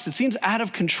unjust. It seems out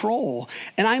of control.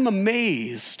 And I'm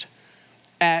amazed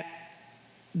at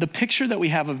the picture that we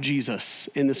have of Jesus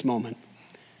in this moment.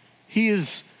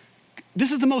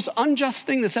 This is the most unjust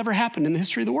thing that's ever happened in the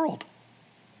history of the world.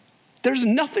 There's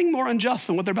nothing more unjust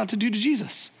than what they're about to do to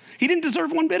Jesus. He didn't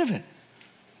deserve one bit of it.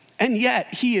 And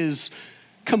yet he is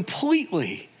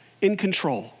completely in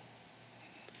control.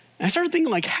 And I started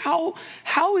thinking, like, how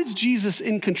is Jesus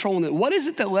in control in it? What is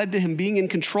it that led to him being in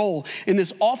control in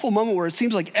this awful moment where it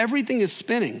seems like everything is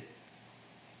spinning?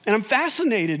 And I'm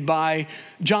fascinated by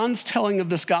John's telling of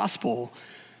this gospel,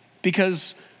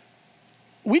 because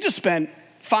we just spent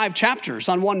 5 chapters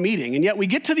on one meeting, and yet we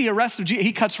get to the arrest of Jesus.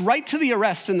 He cuts right to the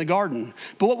arrest in the garden.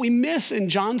 But what we miss in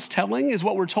John's telling is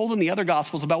what we're told in the other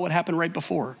gospels about what happened right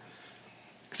before.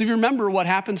 Because if you remember, what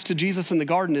happens to Jesus in the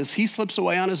garden is he slips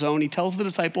away on his own. He tells the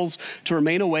disciples to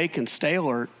remain awake and stay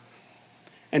alert.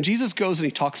 And Jesus goes and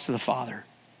he talks to the Father. And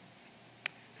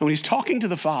when he's talking to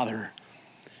the Father,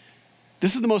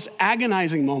 this is the most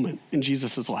agonizing moment in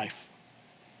Jesus' life.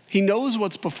 He knows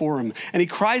what's before him, and he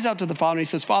cries out to the Father, and he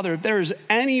says, Father, if there is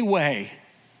any way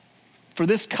for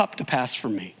this cup to pass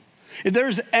from me, if there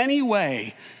is any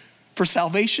way for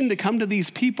salvation to come to these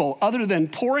people other than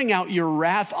pouring out your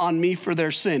wrath on me for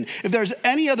their sin, if there's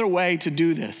any other way to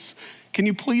do this, can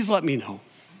you please let me know?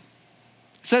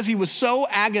 It says he was so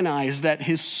agonized that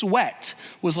his sweat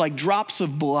was like drops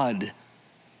of blood.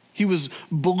 He was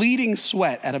bleeding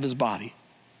sweat out of his body.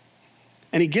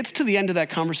 And he gets to the end of that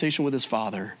conversation with his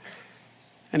Father,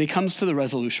 and he comes to the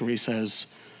resolution where he says,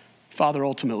 Father,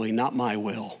 ultimately, not my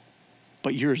will,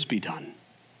 but yours be done.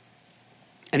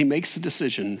 And he makes the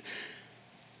decision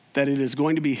that it is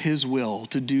going to be his will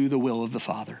to do the will of the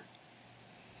Father.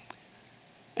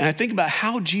 And I think about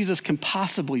how Jesus can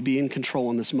possibly be in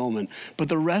control in this moment, but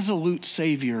the resolute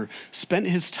Savior spent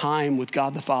his time with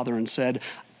God the Father and said,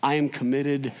 I am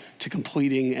committed to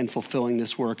completing and fulfilling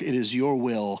this work. It is your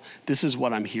will. This is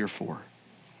what I'm here for.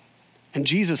 And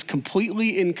Jesus,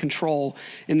 completely in control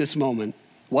in this moment,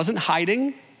 wasn't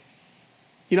hiding.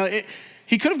 You know,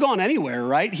 he could have gone anywhere,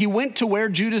 right? He went to where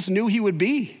Judas knew he would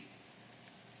be.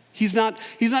 He's not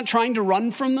trying to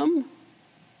run from them,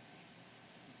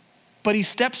 but he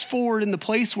steps forward in the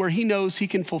place where he knows he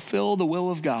can fulfill the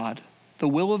will of God, the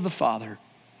will of the Father.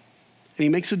 And he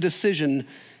makes a decision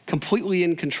completely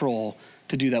in control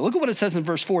to do that. Look at what it says in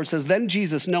verse 4. It says, then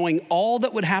Jesus, knowing all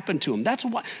that would happen to him, that's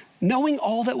what, knowing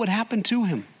all that would happen to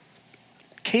him,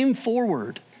 came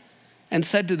forward and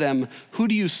said to them, who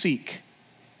do you seek?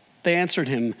 They answered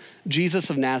him, Jesus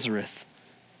of Nazareth.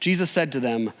 Jesus said to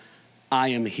them, I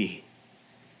am he.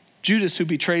 Judas, who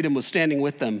betrayed him, was standing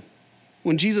with them.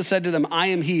 When Jesus said to them, I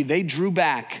am he, they drew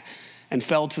back and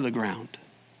fell to the ground.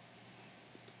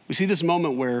 We see this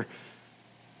moment where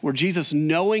Jesus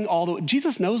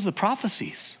Jesus knows the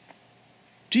prophecies.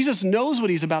 Jesus knows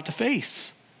what he's about to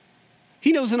face.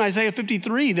 He knows in Isaiah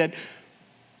 53 that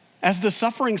as the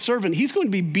suffering servant, he's going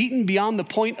to be beaten beyond the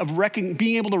point of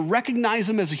being able to recognize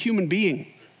him as a human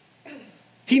being.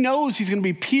 He knows he's going to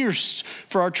be pierced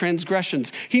for our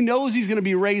transgressions. He knows he's going to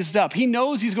be raised up. He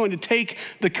knows he's going to take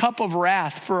the cup of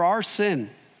wrath for our sin.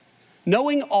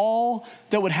 Knowing all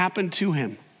that would happen to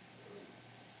him,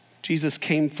 Jesus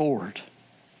came forward.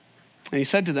 And he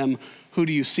said to them, who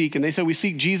do you seek? And they said, we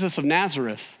seek Jesus of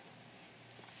Nazareth.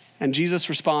 And Jesus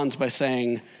responds by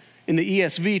saying, in the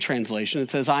ESV translation, it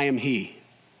says, I am he.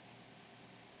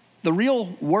 The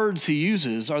real words he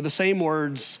uses are the same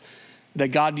words that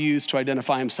God used to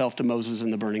identify himself to Moses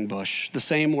in the burning bush. The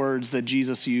same words that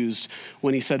Jesus used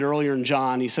when he said earlier in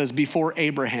John, he says, before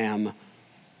Abraham,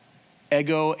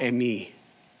 ego eimi,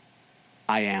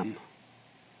 I am.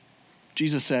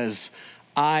 Jesus says,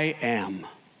 I am.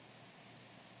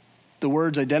 The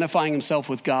words identifying himself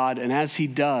with God, and as he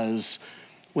does,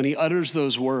 when he utters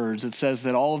those words, it says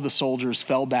that all of the soldiers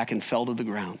fell back and fell to the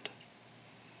ground.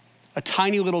 A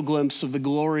tiny little glimpse of the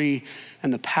glory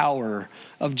and the power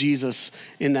of Jesus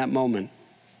in that moment.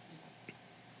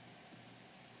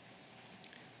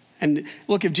 And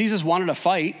look, if Jesus wanted a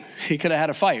fight, he could have had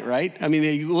a fight, right? I mean,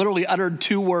 he literally uttered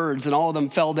 2 words and all of them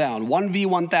fell down.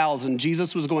 1v1,000,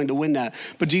 Jesus was going to win that.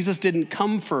 But Jesus didn't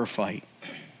come for a fight.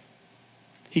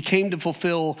 He came to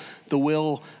fulfill the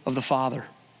will of the Father.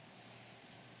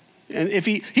 And if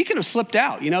he could have slipped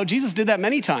out, Jesus did that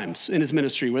many times in his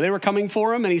ministry where they were coming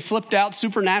for him and he slipped out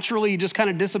supernaturally, he just kind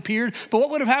of disappeared. But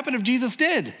what would have happened if Jesus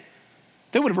did?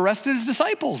 They would have arrested his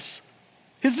disciples.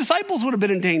 His disciples would have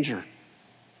been in danger.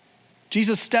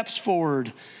 Jesus steps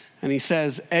forward and he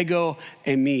says, ego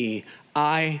eimi,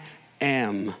 I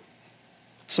am.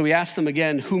 So he asked them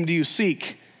again, whom do you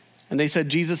seek? And they said,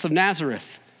 Jesus of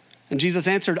Nazareth. And Jesus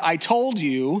answered, I told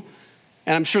you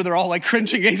And I'm sure they're all like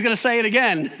cringing. He's going to say it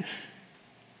again.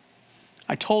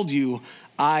 I told you,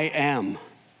 I am.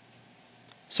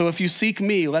 So if you seek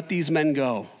me, let these men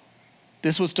go.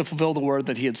 This was to fulfill the word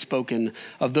that he had spoken.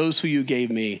 Of those who you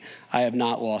gave me, I have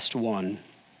not lost one.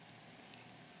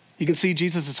 You can see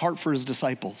Jesus' heart for his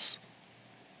disciples,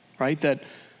 right? That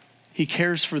he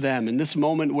cares for them. In this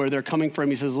moment where they're coming for him,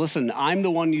 he says, listen, I'm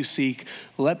the one you seek.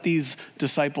 Let these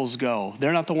disciples go.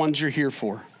 They're not the ones you're here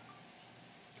for.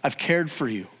 I've cared for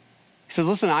you. He says,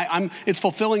 listen, it's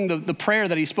fulfilling the prayer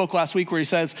that he spoke last week where he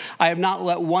says, I have not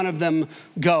let one of them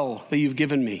go that you've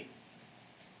given me.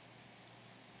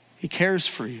 He cares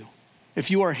for you. If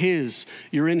you are his,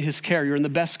 you're in his care. You're in the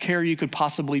best care you could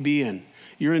possibly be in.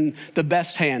 You're in the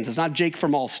best hands. It's not Jake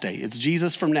from Allstate. It's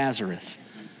Jesus from Nazareth.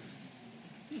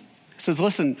 He says,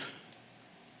 listen,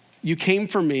 you came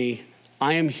for me.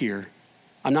 I am here.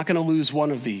 I'm not going to lose one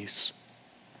of these.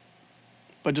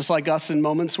 But just like us in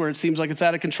moments where it seems like it's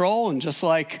out of control, and just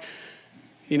like,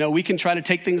 we can try to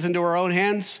take things into our own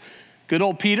hands. Good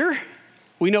old Peter,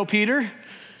 we know Peter.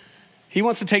 He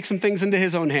wants to take some things into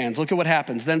his own hands. Look at what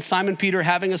happens. Then Simon Peter,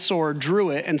 having a sword,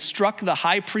 drew it and struck the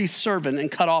high priest's servant and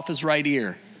cut off his right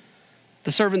ear.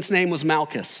 The servant's name was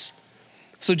Malchus.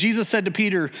 So Jesus said to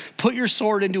Peter, put your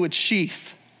sword into its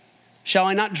sheath. Shall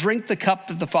I not drink the cup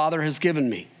that the Father has given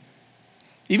me?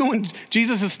 Even when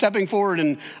Jesus is stepping forward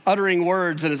and uttering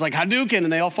words and it's like Hadouken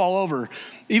and they all fall over.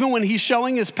 Even when he's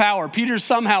showing his power, Peter's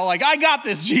somehow like, I got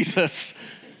this, Jesus.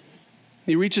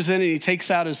 He reaches in and he takes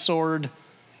out his sword.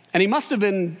 And he must have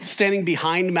been standing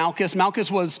behind Malchus. Malchus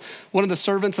was one of the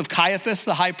servants of Caiaphas,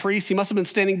 the high priest. He must have been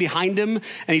standing behind him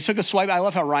and he took a swipe. I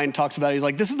love how Ryan talks about it. He's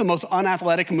like, this is the most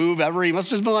unathletic move ever. He must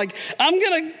have just been like, I'm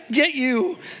going to get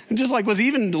you. And just like was he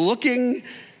even looking.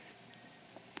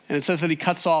 And it says that he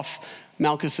cuts off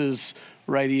Malchus's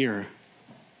right ear.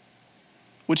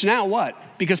 Which now what?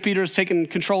 Because Peter has taken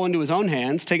control into his own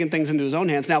hands, taken things into his own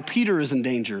hands. Now Peter is in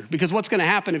danger. Because what's going to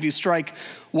happen if you strike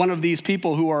one of these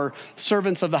people who are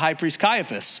servants of the high priest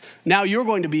Caiaphas? Now you're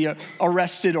going to be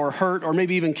arrested or hurt or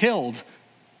maybe even killed.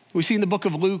 We see in the book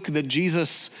of Luke that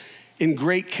Jesus, in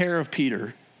great care of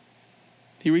Peter,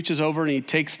 he reaches over and he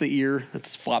takes the ear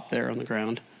that's flopped there on the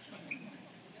ground.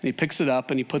 And he picks it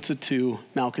up and he puts it to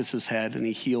Malchus's head and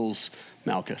he heals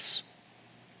Malchus.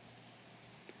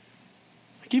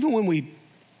 Like even when we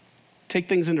take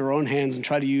things into our own hands and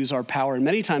try to use our power, and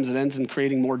many times it ends in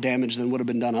creating more damage than would have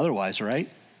been done otherwise, right?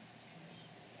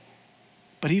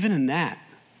 But even in that,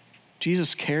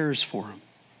 Jesus cares for him.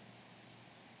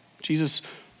 Jesus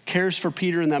cares for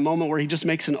Peter in that moment where he just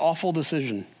makes an awful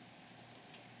decision.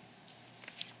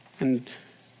 And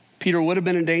Peter would have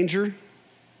been in danger,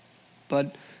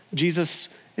 but Jesus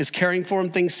is caring for him.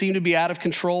 Things seem to be out of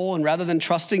control. And rather than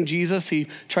trusting Jesus, he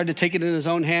tried to take it in his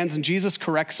own hands. And Jesus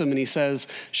corrects him and he says,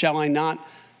 shall I not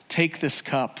take this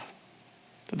cup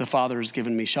that the Father has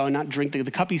given me? Shall I not drink the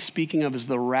cup he's speaking of is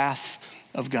the wrath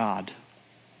of God.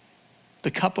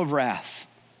 The cup of wrath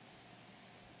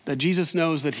that Jesus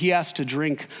knows that he has to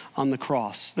drink on the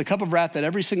cross. The cup of wrath that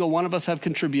every single one of us have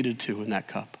contributed to in that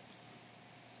cup.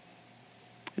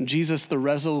 And Jesus, the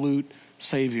resolute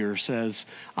Savior, says,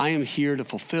 I am here to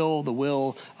fulfill the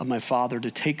will of my Father, to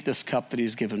take this cup that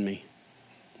he's given me.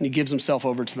 And he gives himself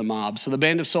over to the mob. So the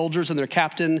band of soldiers and their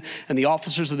captain and the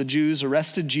officers of the Jews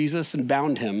arrested Jesus and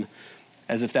bound him,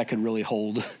 as if that could really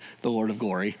hold the Lord of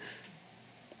glory.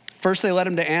 First they led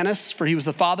him to Annas, for he was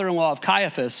the father-in-law of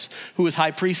Caiaphas, who was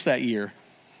high priest that year.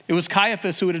 It was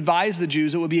Caiaphas who had advised the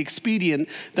Jews it would be expedient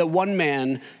that one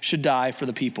man should die for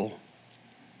the people.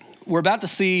 We're about to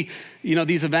see,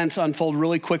 these events unfold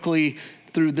really quickly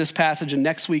through this passage and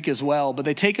next week as well, but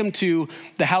they take him to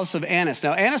the house of Annas.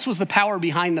 Now, Annas was the power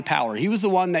behind the power. He was the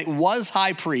one that was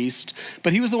high priest,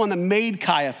 but he was the one that made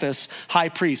Caiaphas high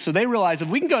priest. So they realized if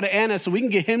we can go to Annas and we can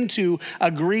get him to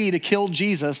agree to kill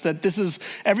Jesus, that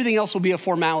everything else will be a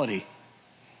formality.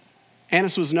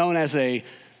 Annas was known as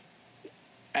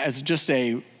just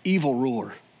a evil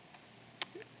ruler.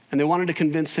 And they wanted to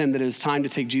convince him that it was time to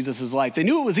take Jesus' life. They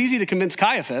knew it was easy to convince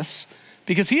Caiaphas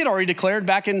because he had already declared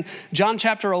back in John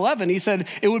chapter 11, he said,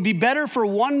 it would be better for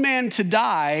one man to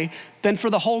die than for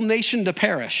the whole nation to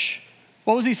perish.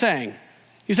 What was he saying?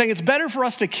 He's saying it's better for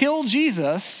us to kill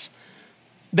Jesus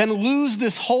than lose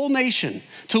this whole nation,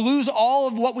 to lose all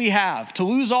of what we have, to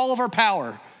lose all of our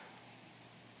power.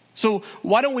 So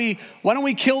why don't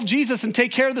we kill Jesus and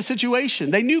take care of the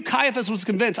situation? They knew Caiaphas was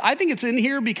convinced. I think it's in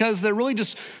here because they're really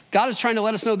God is trying to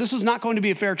let us know this is not going to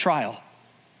be a fair trial.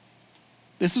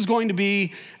 This is going to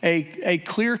be a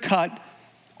clear-cut,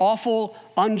 awful,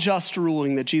 unjust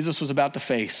ruling that Jesus was about to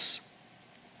face.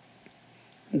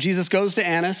 And Jesus goes to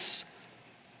Annas,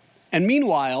 And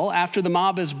meanwhile, after the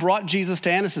mob has brought Jesus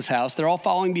to Annas' house, they're all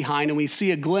following behind, and we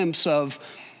see a glimpse of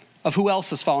who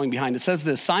else is following behind. It says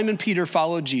this: Simon Peter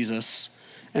followed Jesus,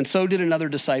 and so did another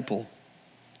disciple.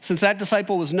 Since that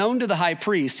disciple was known to the high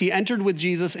priest, he entered with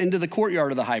Jesus into the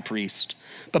courtyard of the high priest.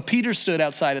 But Peter stood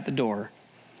outside at the door.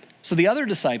 So the other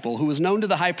disciple, who was known to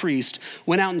the high priest,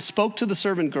 went out and spoke to the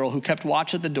servant girl who kept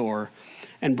watch at the door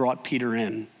and brought Peter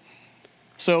in.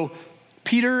 So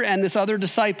Peter and this other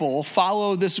disciple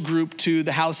follow this group to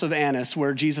the house of Annas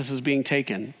where Jesus is being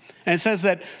taken. And it says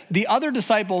that the other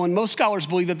disciple, and most scholars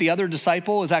believe that the other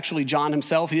disciple is actually John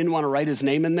himself. He didn't want to write his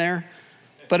name in there.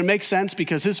 But it makes sense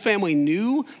because his family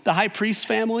knew the high priest's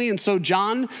family. And so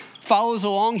John follows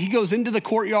along. He goes into the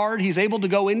courtyard. He's able to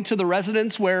go into the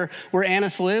residence where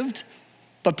Annas lived.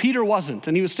 But Peter wasn't,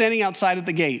 and he was standing outside at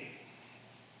the gate.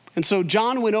 And so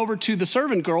John went over to the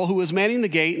servant girl who was manning the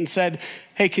gate and said,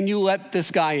 "Hey, can you let this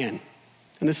guy in?"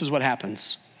 And this is what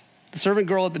happens. The servant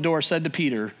girl at the door said to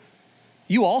Peter,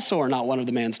 "You also are not one of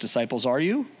the man's disciples, are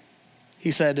you?"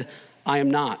 He said, "I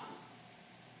am not."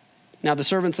 Now the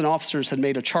servants and officers had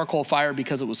made a charcoal fire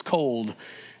because it was cold,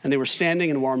 and they were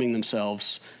standing and warming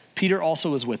themselves. Peter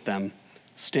also was with them,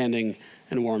 standing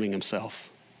and warming himself.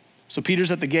 So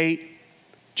Peter's at the gate.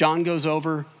 John goes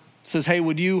over, says, "Hey,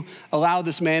 would you allow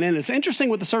this man in?" It's interesting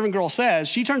what the servant girl says.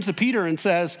 She turns to Peter and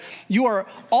says, "You are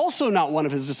also not one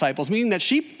of his disciples," meaning that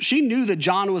she knew that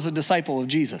John was a disciple of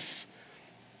Jesus,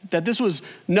 that this was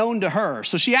known to her.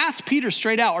 So she asked Peter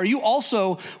straight out, "Are you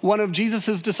also one of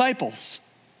Jesus' disciples?"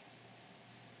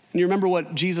 And you remember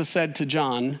what Jesus said to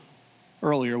John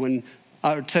earlier,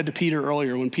 said to Peter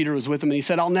earlier when Peter was with him, and he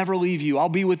said, "I'll never leave you. I'll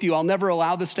be with you. I'll never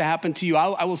allow this to happen to you.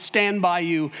 I will stand by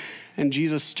you." And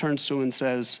Jesus turns to him and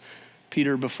says,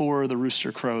 "Peter, before the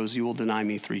rooster crows, you will deny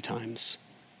me 3 times.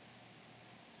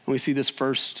 And we see this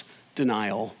first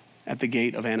denial at the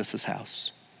gate of Annas'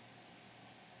 house.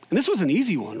 And this was an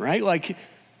easy one, right? Like,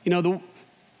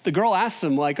 the girl asked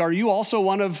him, like, "Are you also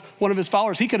one of his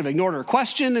followers?" He could have ignored her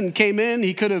question and came in.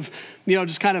 He could have,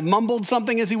 just kind of mumbled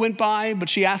something as he went by. But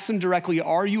she asked him directly,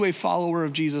 "Are you a follower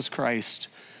of Jesus Christ?"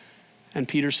 And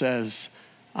Peter says,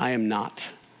 "I am not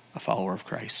a follower of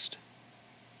Christ."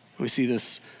 We see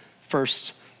this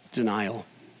first denial.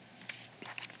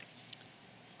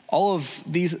 All of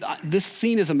this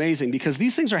scene is amazing because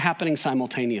these things are happening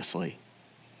simultaneously.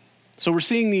 So we're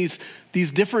seeing these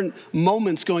different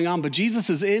moments going on, but Jesus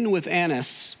is in with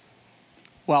Annas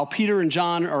while Peter and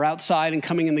John are outside and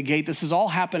coming in the gate. This is all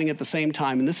happening at the same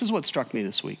time, and this is what struck me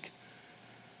this week.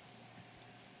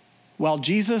 While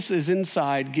Jesus is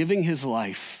inside giving his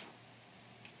life,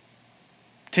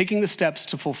 taking the steps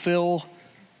to fulfill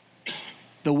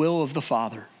the will of the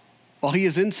Father, while he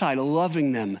is inside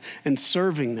loving them and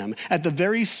serving them, at the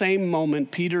very same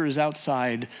moment, Peter is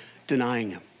outside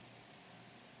denying him.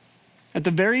 At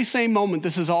the very same moment,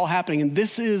 this is all happening, and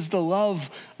this is the love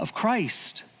of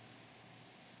Christ.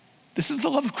 This is the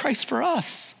love of Christ for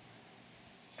us.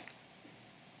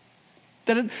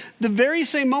 That at the very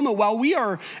same moment, while we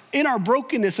are in our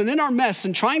brokenness and in our mess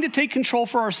and trying to take control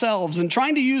for ourselves and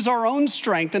trying to use our own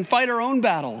strength and fight our own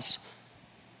battles,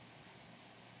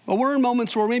 well, we're in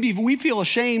moments where maybe we feel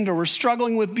ashamed or we're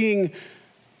struggling with being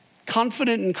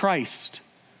confident in Christ.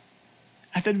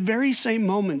 At that very same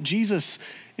moment, Jesus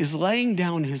is laying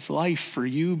down his life for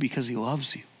you because he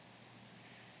loves you.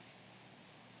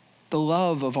 The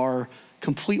love of our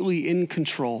completely in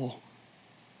control,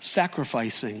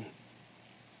 sacrificing,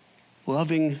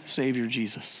 loving Savior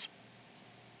Jesus.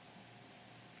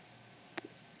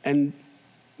 And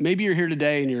maybe you're here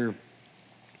today and you're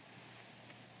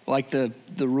like the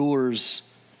rulers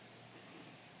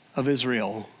of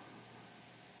Israel.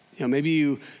 Maybe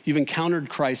you've encountered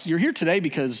Christ. You're here today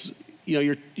because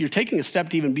you're taking a step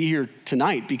to even be here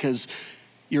tonight because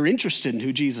you're interested in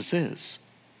who Jesus is.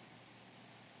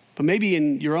 But maybe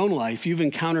in your own life, you've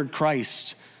encountered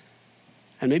Christ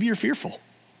and maybe you're fearful,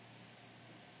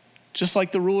 just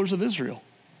like the rulers of Israel.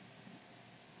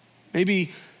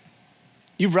 Maybe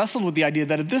you've wrestled with the idea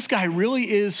that if this guy really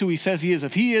is who he says he is,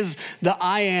 if he is the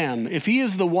I am, if he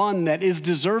is the one that is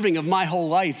deserving of my whole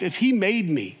life, if he made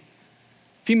me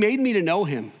to know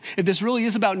him, if this really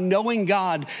is about knowing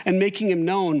God and making him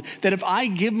known, that if I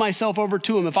give myself over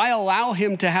to him, if I allow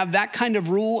him to have that kind of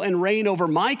rule and reign over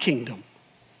my kingdom,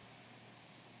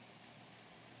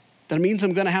 that means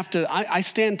I'm going to have to, I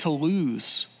stand to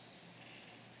lose.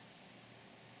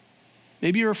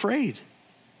 Maybe you're afraid.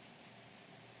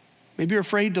 Maybe you're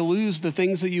afraid to lose the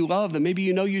things that you love that maybe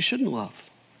you shouldn't love.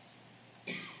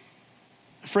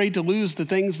 Afraid to lose the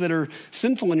things that are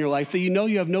sinful in your life that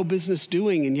you have no business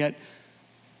doing, and yet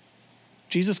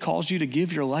Jesus calls you to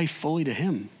give your life fully to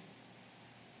him.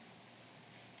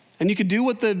 And you could do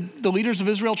what the leaders of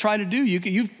Israel try to do.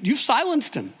 You've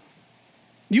silenced him.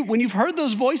 When you've heard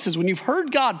those voices, when you've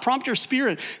heard God prompt your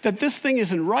spirit that this thing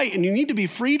isn't right and you need to be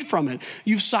freed from it,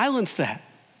 you've silenced that.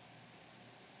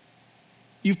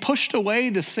 You've pushed away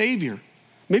the Savior.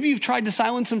 Maybe you've tried to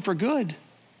silence him for good,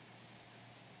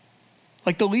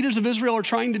 like the leaders of Israel are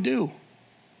trying to do.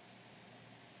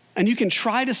 And you can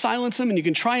try to silence him and you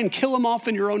can try and kill him off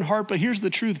in your own heart, but here's the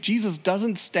truth: Jesus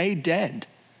doesn't stay dead.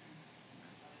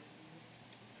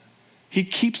 He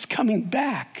keeps coming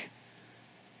back.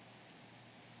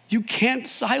 You can't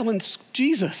silence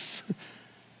Jesus.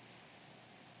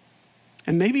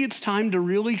 And maybe it's time to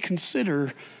really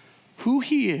consider who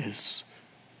he is.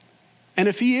 And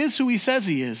if he is who he says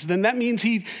he is, then that means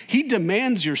he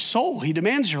demands your soul. He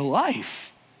demands your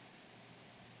life.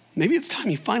 Maybe it's time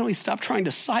you finally stop trying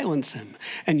to silence him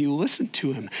and you listen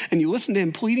to him and you listen to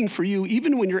him pleading for you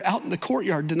even when you're out in the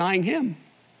courtyard denying him.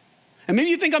 And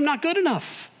maybe you think, I'm not good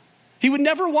enough. He would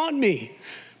never want me.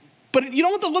 But you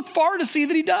don't have to look far to see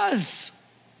that he does.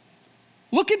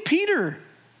 Look at Peter,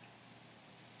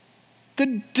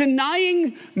 the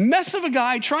denying mess of a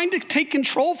guy trying to take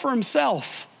control for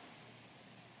himself,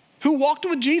 who walked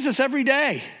with Jesus every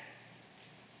day.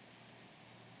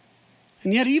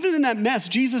 And yet even in that mess,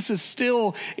 Jesus is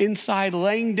still inside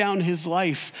laying down his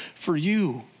life for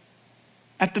you.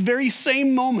 At the very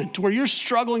same moment where you're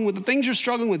struggling with the things you're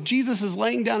struggling with, Jesus is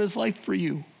laying down his life for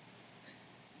you.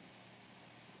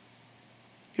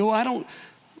 You know, I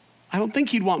don't think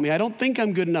he'd want me. I don't think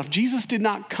I'm good enough. Jesus did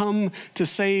not come to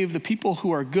save the people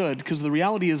who are good, because the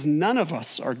reality is none of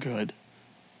us are good.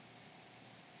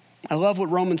 I love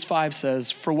what Romans 5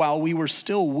 says, for while we were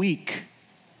still weak,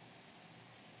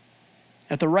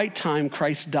 at the right time,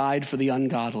 Christ died for the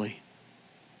ungodly.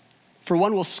 For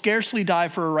one will scarcely die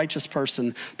for a righteous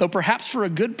person, though perhaps for a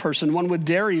good person one would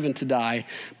dare even to die.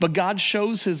 But God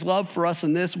shows his love for us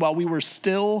in this: while we were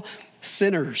still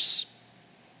sinners,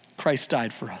 Christ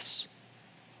died for us.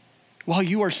 While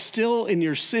you are still in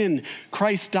your sin,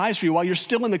 Christ dies for you. While you're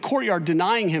still in the courtyard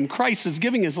denying him, Christ is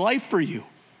giving his life for you.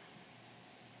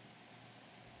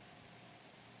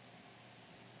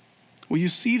 Will you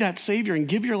see that Savior and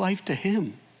give your life to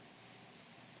him?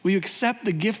 Will you accept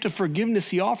the gift of forgiveness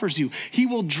he offers you? He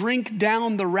will drink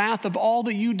down the wrath of all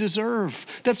that you deserve.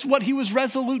 That's what he was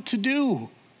resolute to do.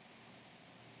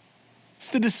 It's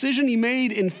the decision he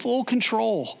made in full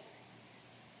control.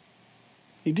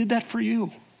 He did that for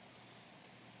you.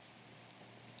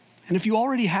 And if you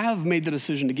already have made the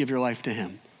decision to give your life to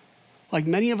him, like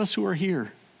many of us who are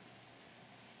here,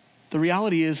 the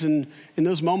reality is in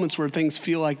those moments where things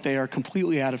feel like they are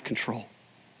completely out of control,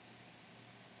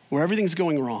 where everything's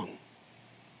going wrong,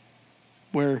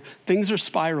 where things are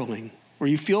spiraling, where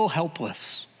you feel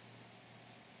helpless,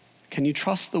 can you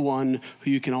trust the one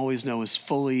who you can always know is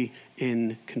fully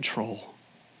in control?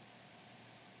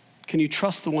 Can you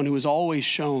trust the one who has always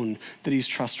shown that he's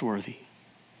trustworthy?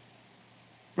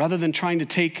 Rather than trying to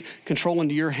take control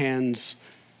into your hands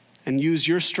and use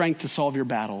your strength to solve your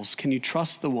battles, can you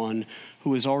trust the one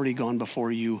who has already gone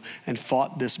before you and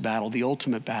fought this battle, the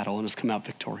ultimate battle, and has come out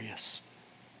victorious?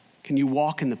 Can you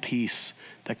walk in the peace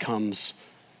that comes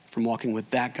from walking with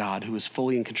that God who is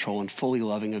fully in control and fully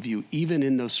loving of you, even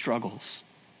in those struggles?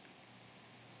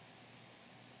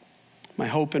 My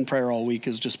hope and prayer all week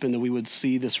has just been that we would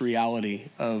see this reality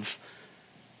of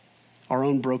our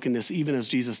own brokenness, even as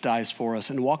Jesus dies for us,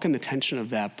 and walk in the tension of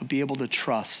that, but be able to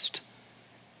trust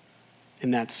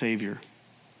in that Savior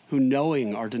who,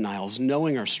 knowing our denials,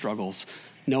 knowing our struggles,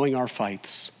 knowing our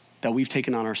fights that we've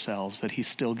taken on ourselves, that he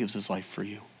still gives his life for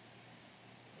you.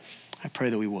 I pray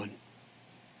that we would.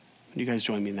 Would you guys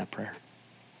join me in that prayer?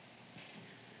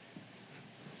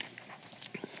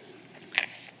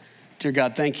 Dear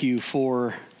God, thank you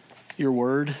for your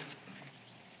word.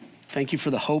 Thank you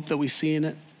for the hope that we see in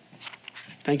it.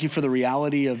 Thank you for the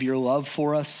reality of your love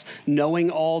for us, knowing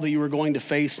all that you were going to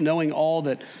face, knowing all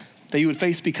that you would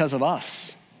face because of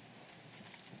us.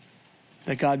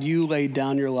 That God, you laid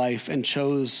down your life and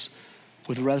chose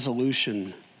with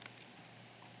resolution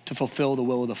to fulfill the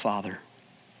will of the Father.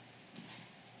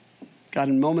 God,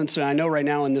 in moments, and I know right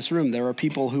now in this room, there are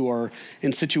people who are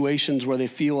in situations where they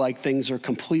feel like things are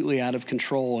completely out of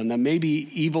control and that maybe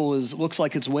evil looks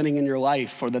like it's winning in your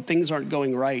life, or that things aren't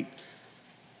going right.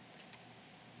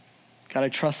 God, I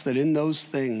trust that in those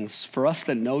things, for us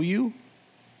that know you,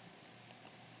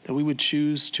 that we would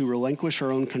choose to relinquish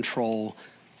our own control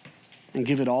and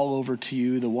give it all over to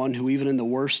you, the one who even in the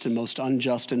worst and most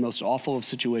unjust and most awful of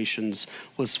situations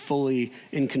was fully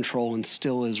in control and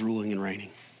still is ruling and reigning.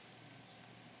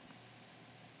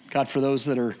 God, for those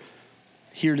that are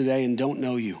here today and don't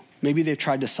know you, maybe they've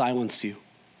tried to silence you.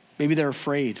 Maybe they're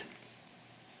afraid.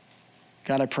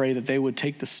 God, I pray that they would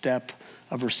take the step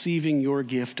of receiving your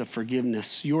gift of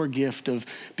forgiveness, your gift of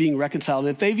being reconciled.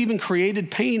 If they've even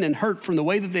created pain and hurt from the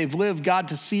way that they've lived, God,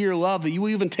 to see your love, that you will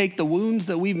even take the wounds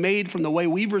that we've made from the way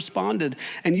we've responded,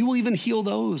 and you will even heal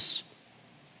those.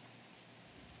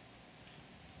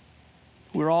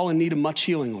 We're all in need of much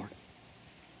healing, Lord,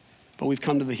 but we've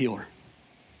come to the healer.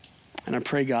 And I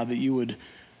pray, God, that you would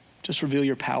just reveal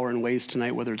your power in ways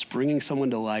tonight, whether it's bringing someone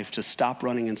to life to stop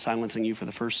running and silencing you for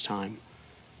the first time,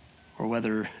 or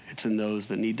whether it's in those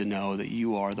that need to know that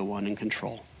you are the one in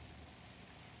control.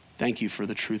 Thank you for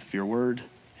the truth of your word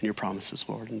and your promises,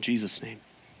 Lord. In Jesus' name,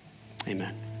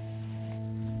 amen.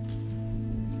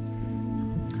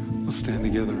 Let's stand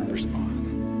together and respond.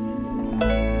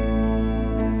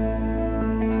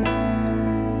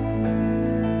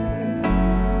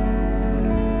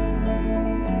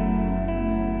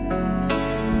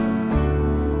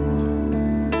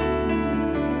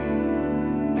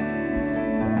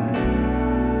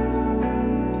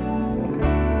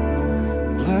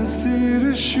 Blessed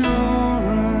assurance,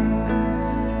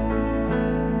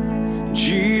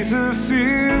 Jesus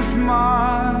is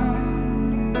mine.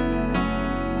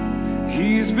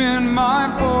 He's been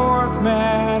my fourth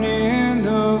man in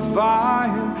the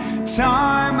fire,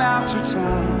 time after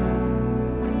time.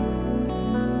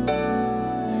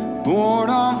 Born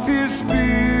of his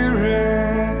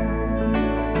spirit,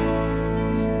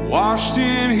 washed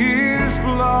in his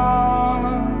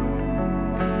blood.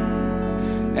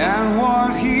 And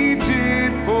what he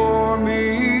did for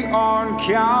me on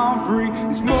Calvary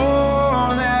is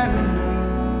more than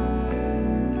enough.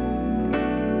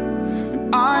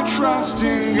 And I trust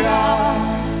in God,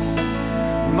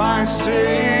 my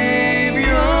Savior,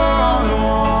 the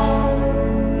one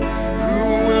who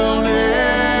will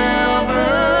never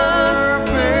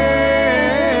fail.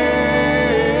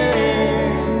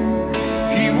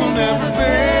 He will never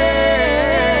fail.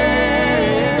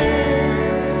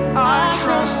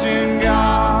 In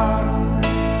God,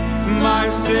 my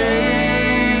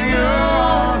Savior,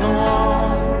 the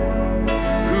one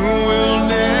who will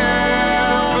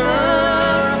never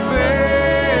fail.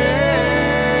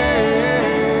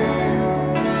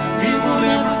 He will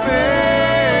never fail.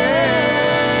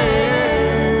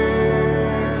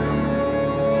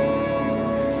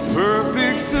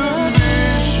 Perfect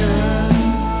submission,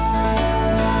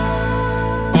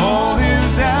 all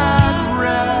is at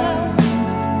rest.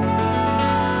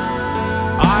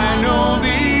 I know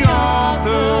the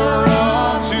author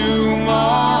of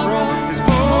tomorrow has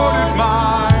ordered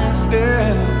my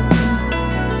steps.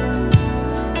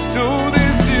 So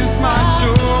this is my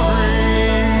story.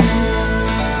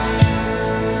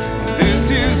 This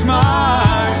is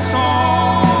my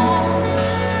song.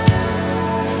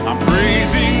 I'm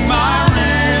praising my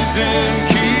risen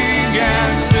King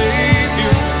and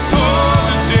Savior all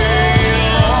the day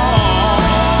long.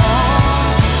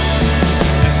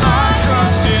 And I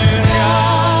trust in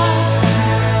God,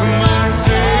 my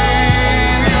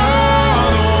Savior,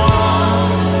 the one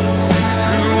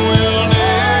who will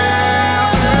never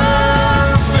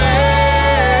fail.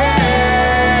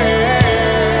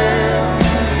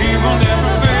 He will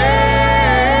never fail.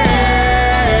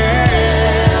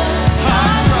 I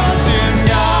trust in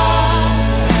God,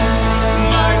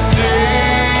 my Savior,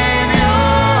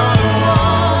 the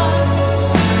one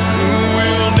who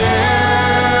will never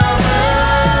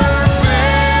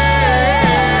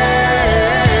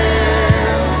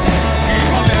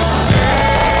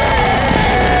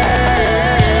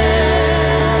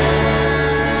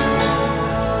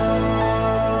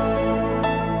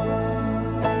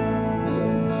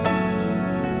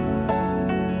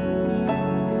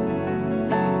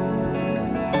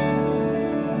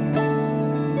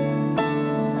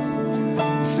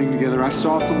Let's sing together. I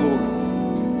sought the Lord,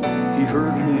 he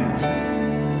heard and he answered.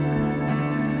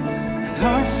 And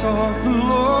I sought the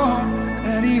Lord,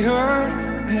 and he heard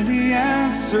and he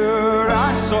answered.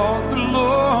 I sought the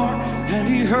Lord, and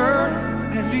he heard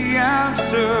and he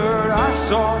answered. I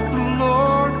sought the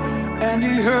Lord, and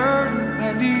he heard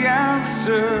and he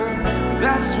answered.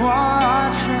 That's why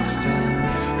I trust him.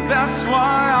 That's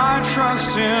why I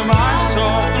trust him. I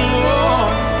sought the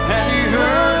Lord, and he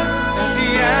heard and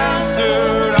he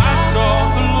answered. I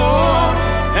sought the Lord,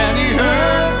 and he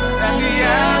heard and he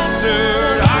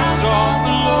answered. I sought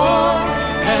the Lord,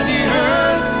 and he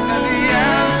heard and he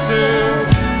answered.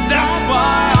 That's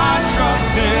why I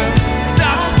trust him.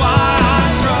 That's why I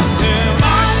trust him.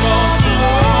 I sought the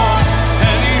Lord,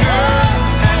 and he heard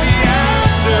and he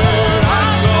answered. I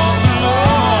sought the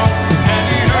Lord, and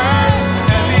he heard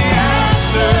and he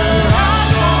answered. I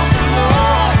sought the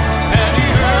Lord, and he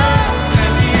heard.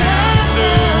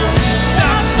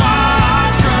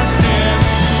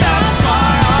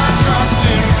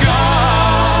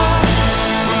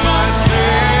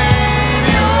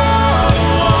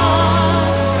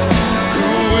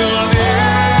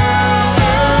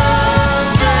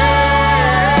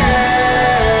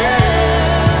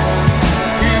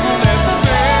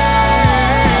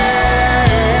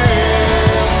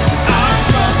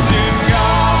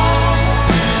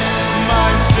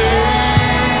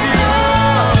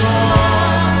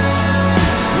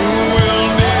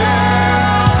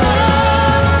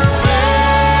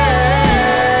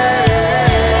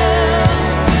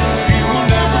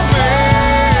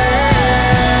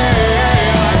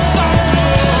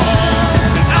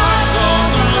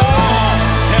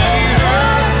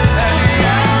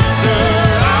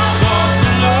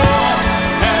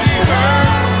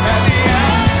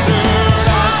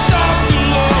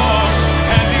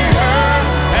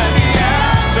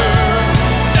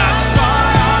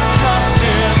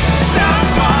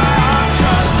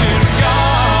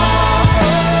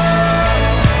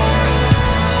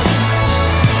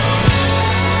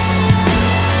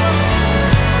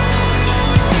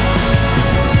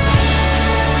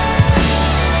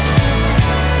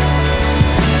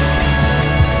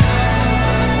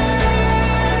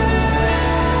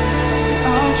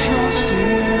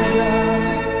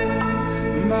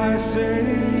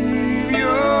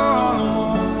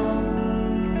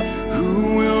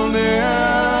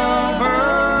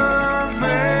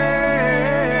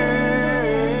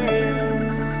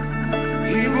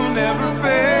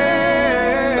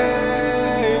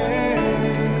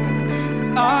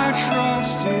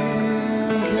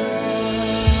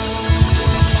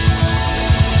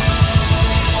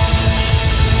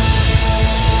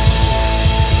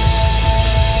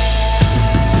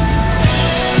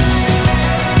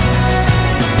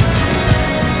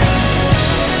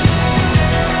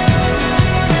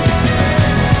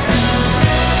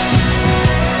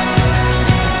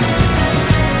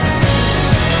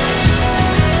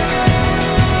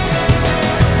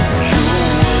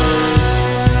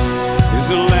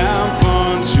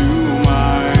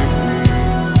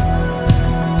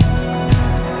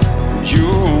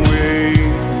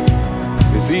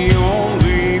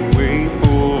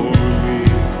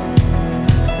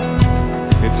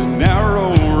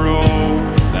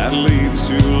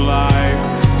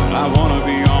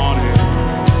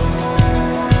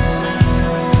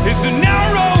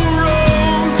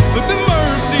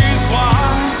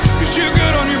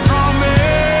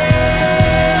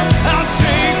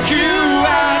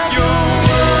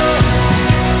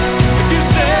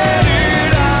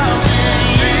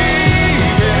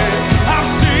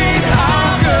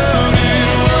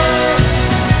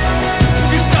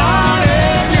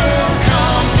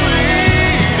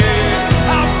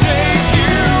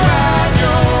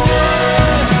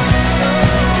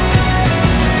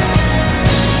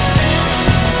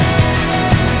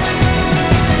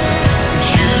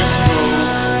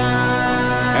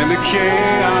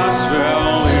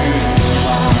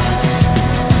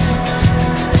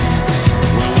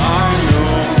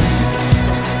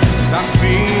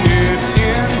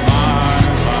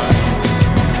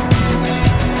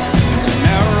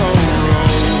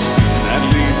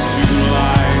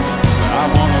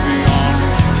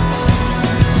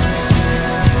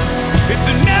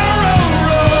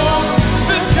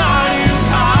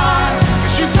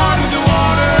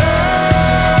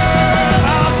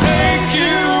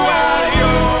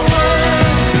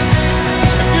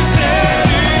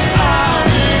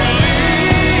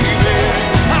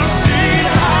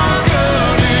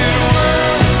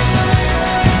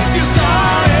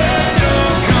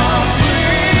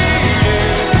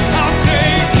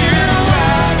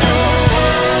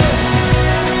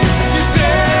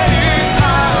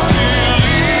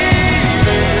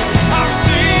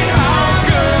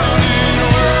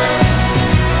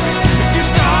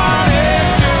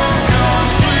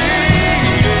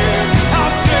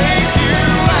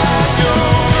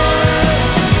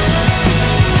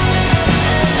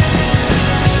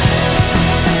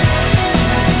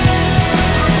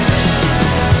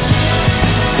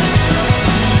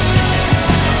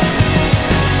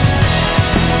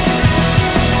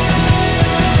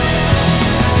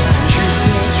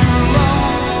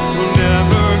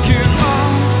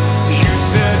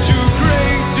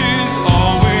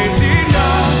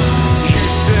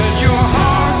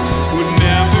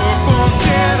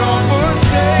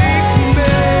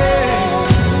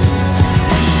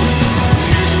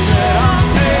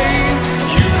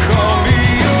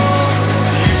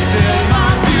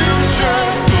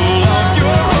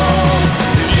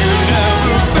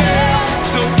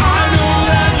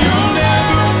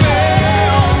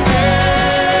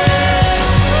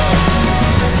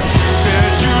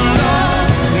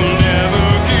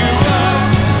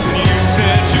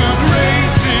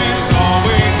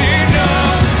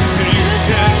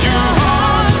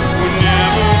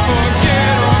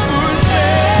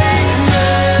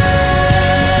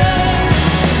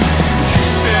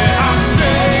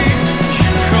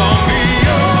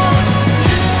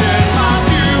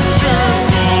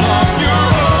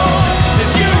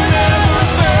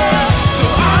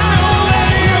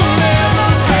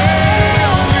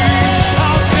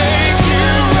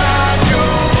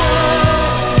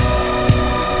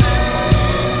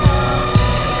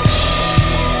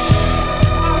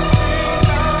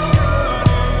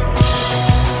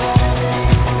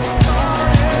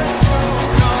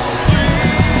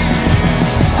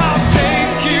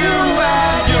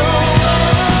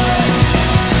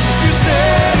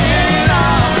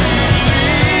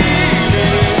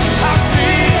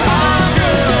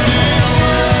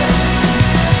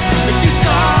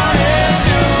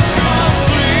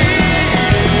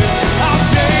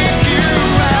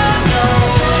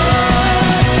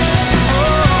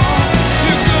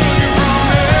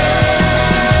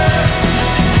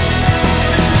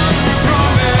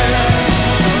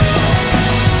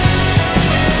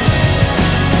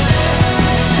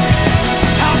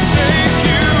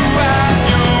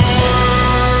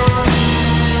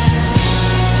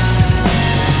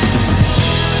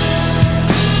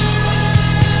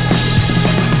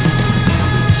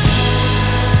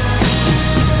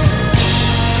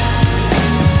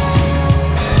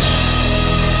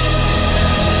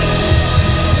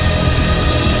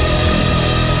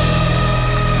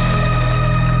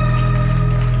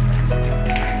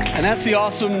 And that's the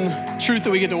awesome truth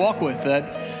that we get to walk with,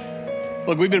 that,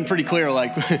 look, we've been pretty clear,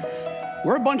 like,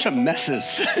 we're a bunch of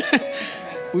messes.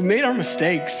 We've made our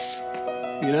mistakes,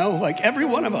 like every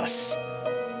one of us.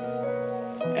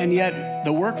 And yet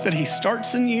the work that he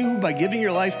starts in you by giving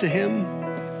your life to him,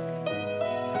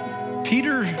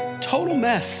 Peter, total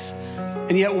mess.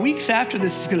 And yet weeks after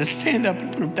this is going to stand up in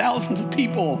front of thousands of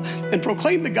people and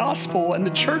proclaim the gospel, and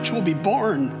the church will be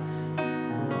born.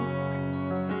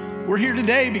 We're here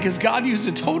today because God used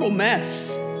a total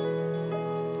mess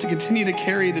to continue to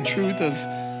carry the truth of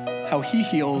how he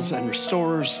heals and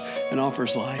restores and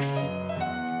offers life.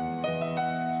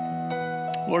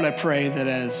 Lord, I pray that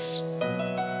as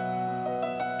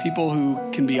people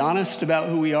who can be honest about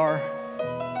who we are,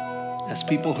 as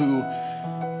people who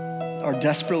are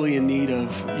desperately in need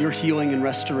of your healing and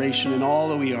restoration in all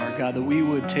that we are, God, that we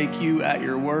would take you at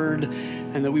your word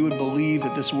and that we would believe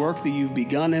that this work that you've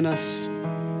begun in us,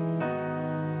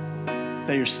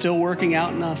 that you're still working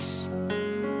out in us,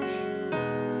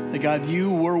 that God, you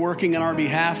were working on our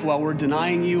behalf while we're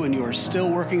denying you, and you are still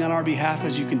working on our behalf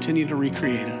as you continue to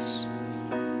recreate us.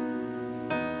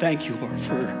 Thank you, Lord,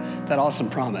 for that awesome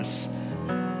promise.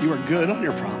 You are good on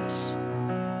your promise.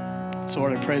 So,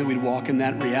 Lord, I pray that we'd walk in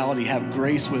that reality, have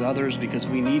grace with others because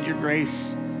we need your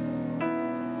grace,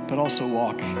 but also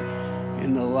walk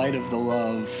in the light of the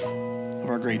love of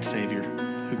our great Savior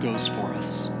who goes for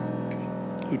us,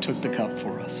 who took the cup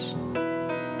for us.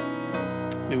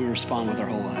 May we respond with our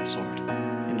whole lives, Lord.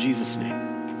 In Jesus' name,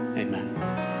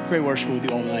 amen. Great worship with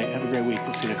you all tonight. Have a great week.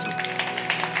 We'll see you next week.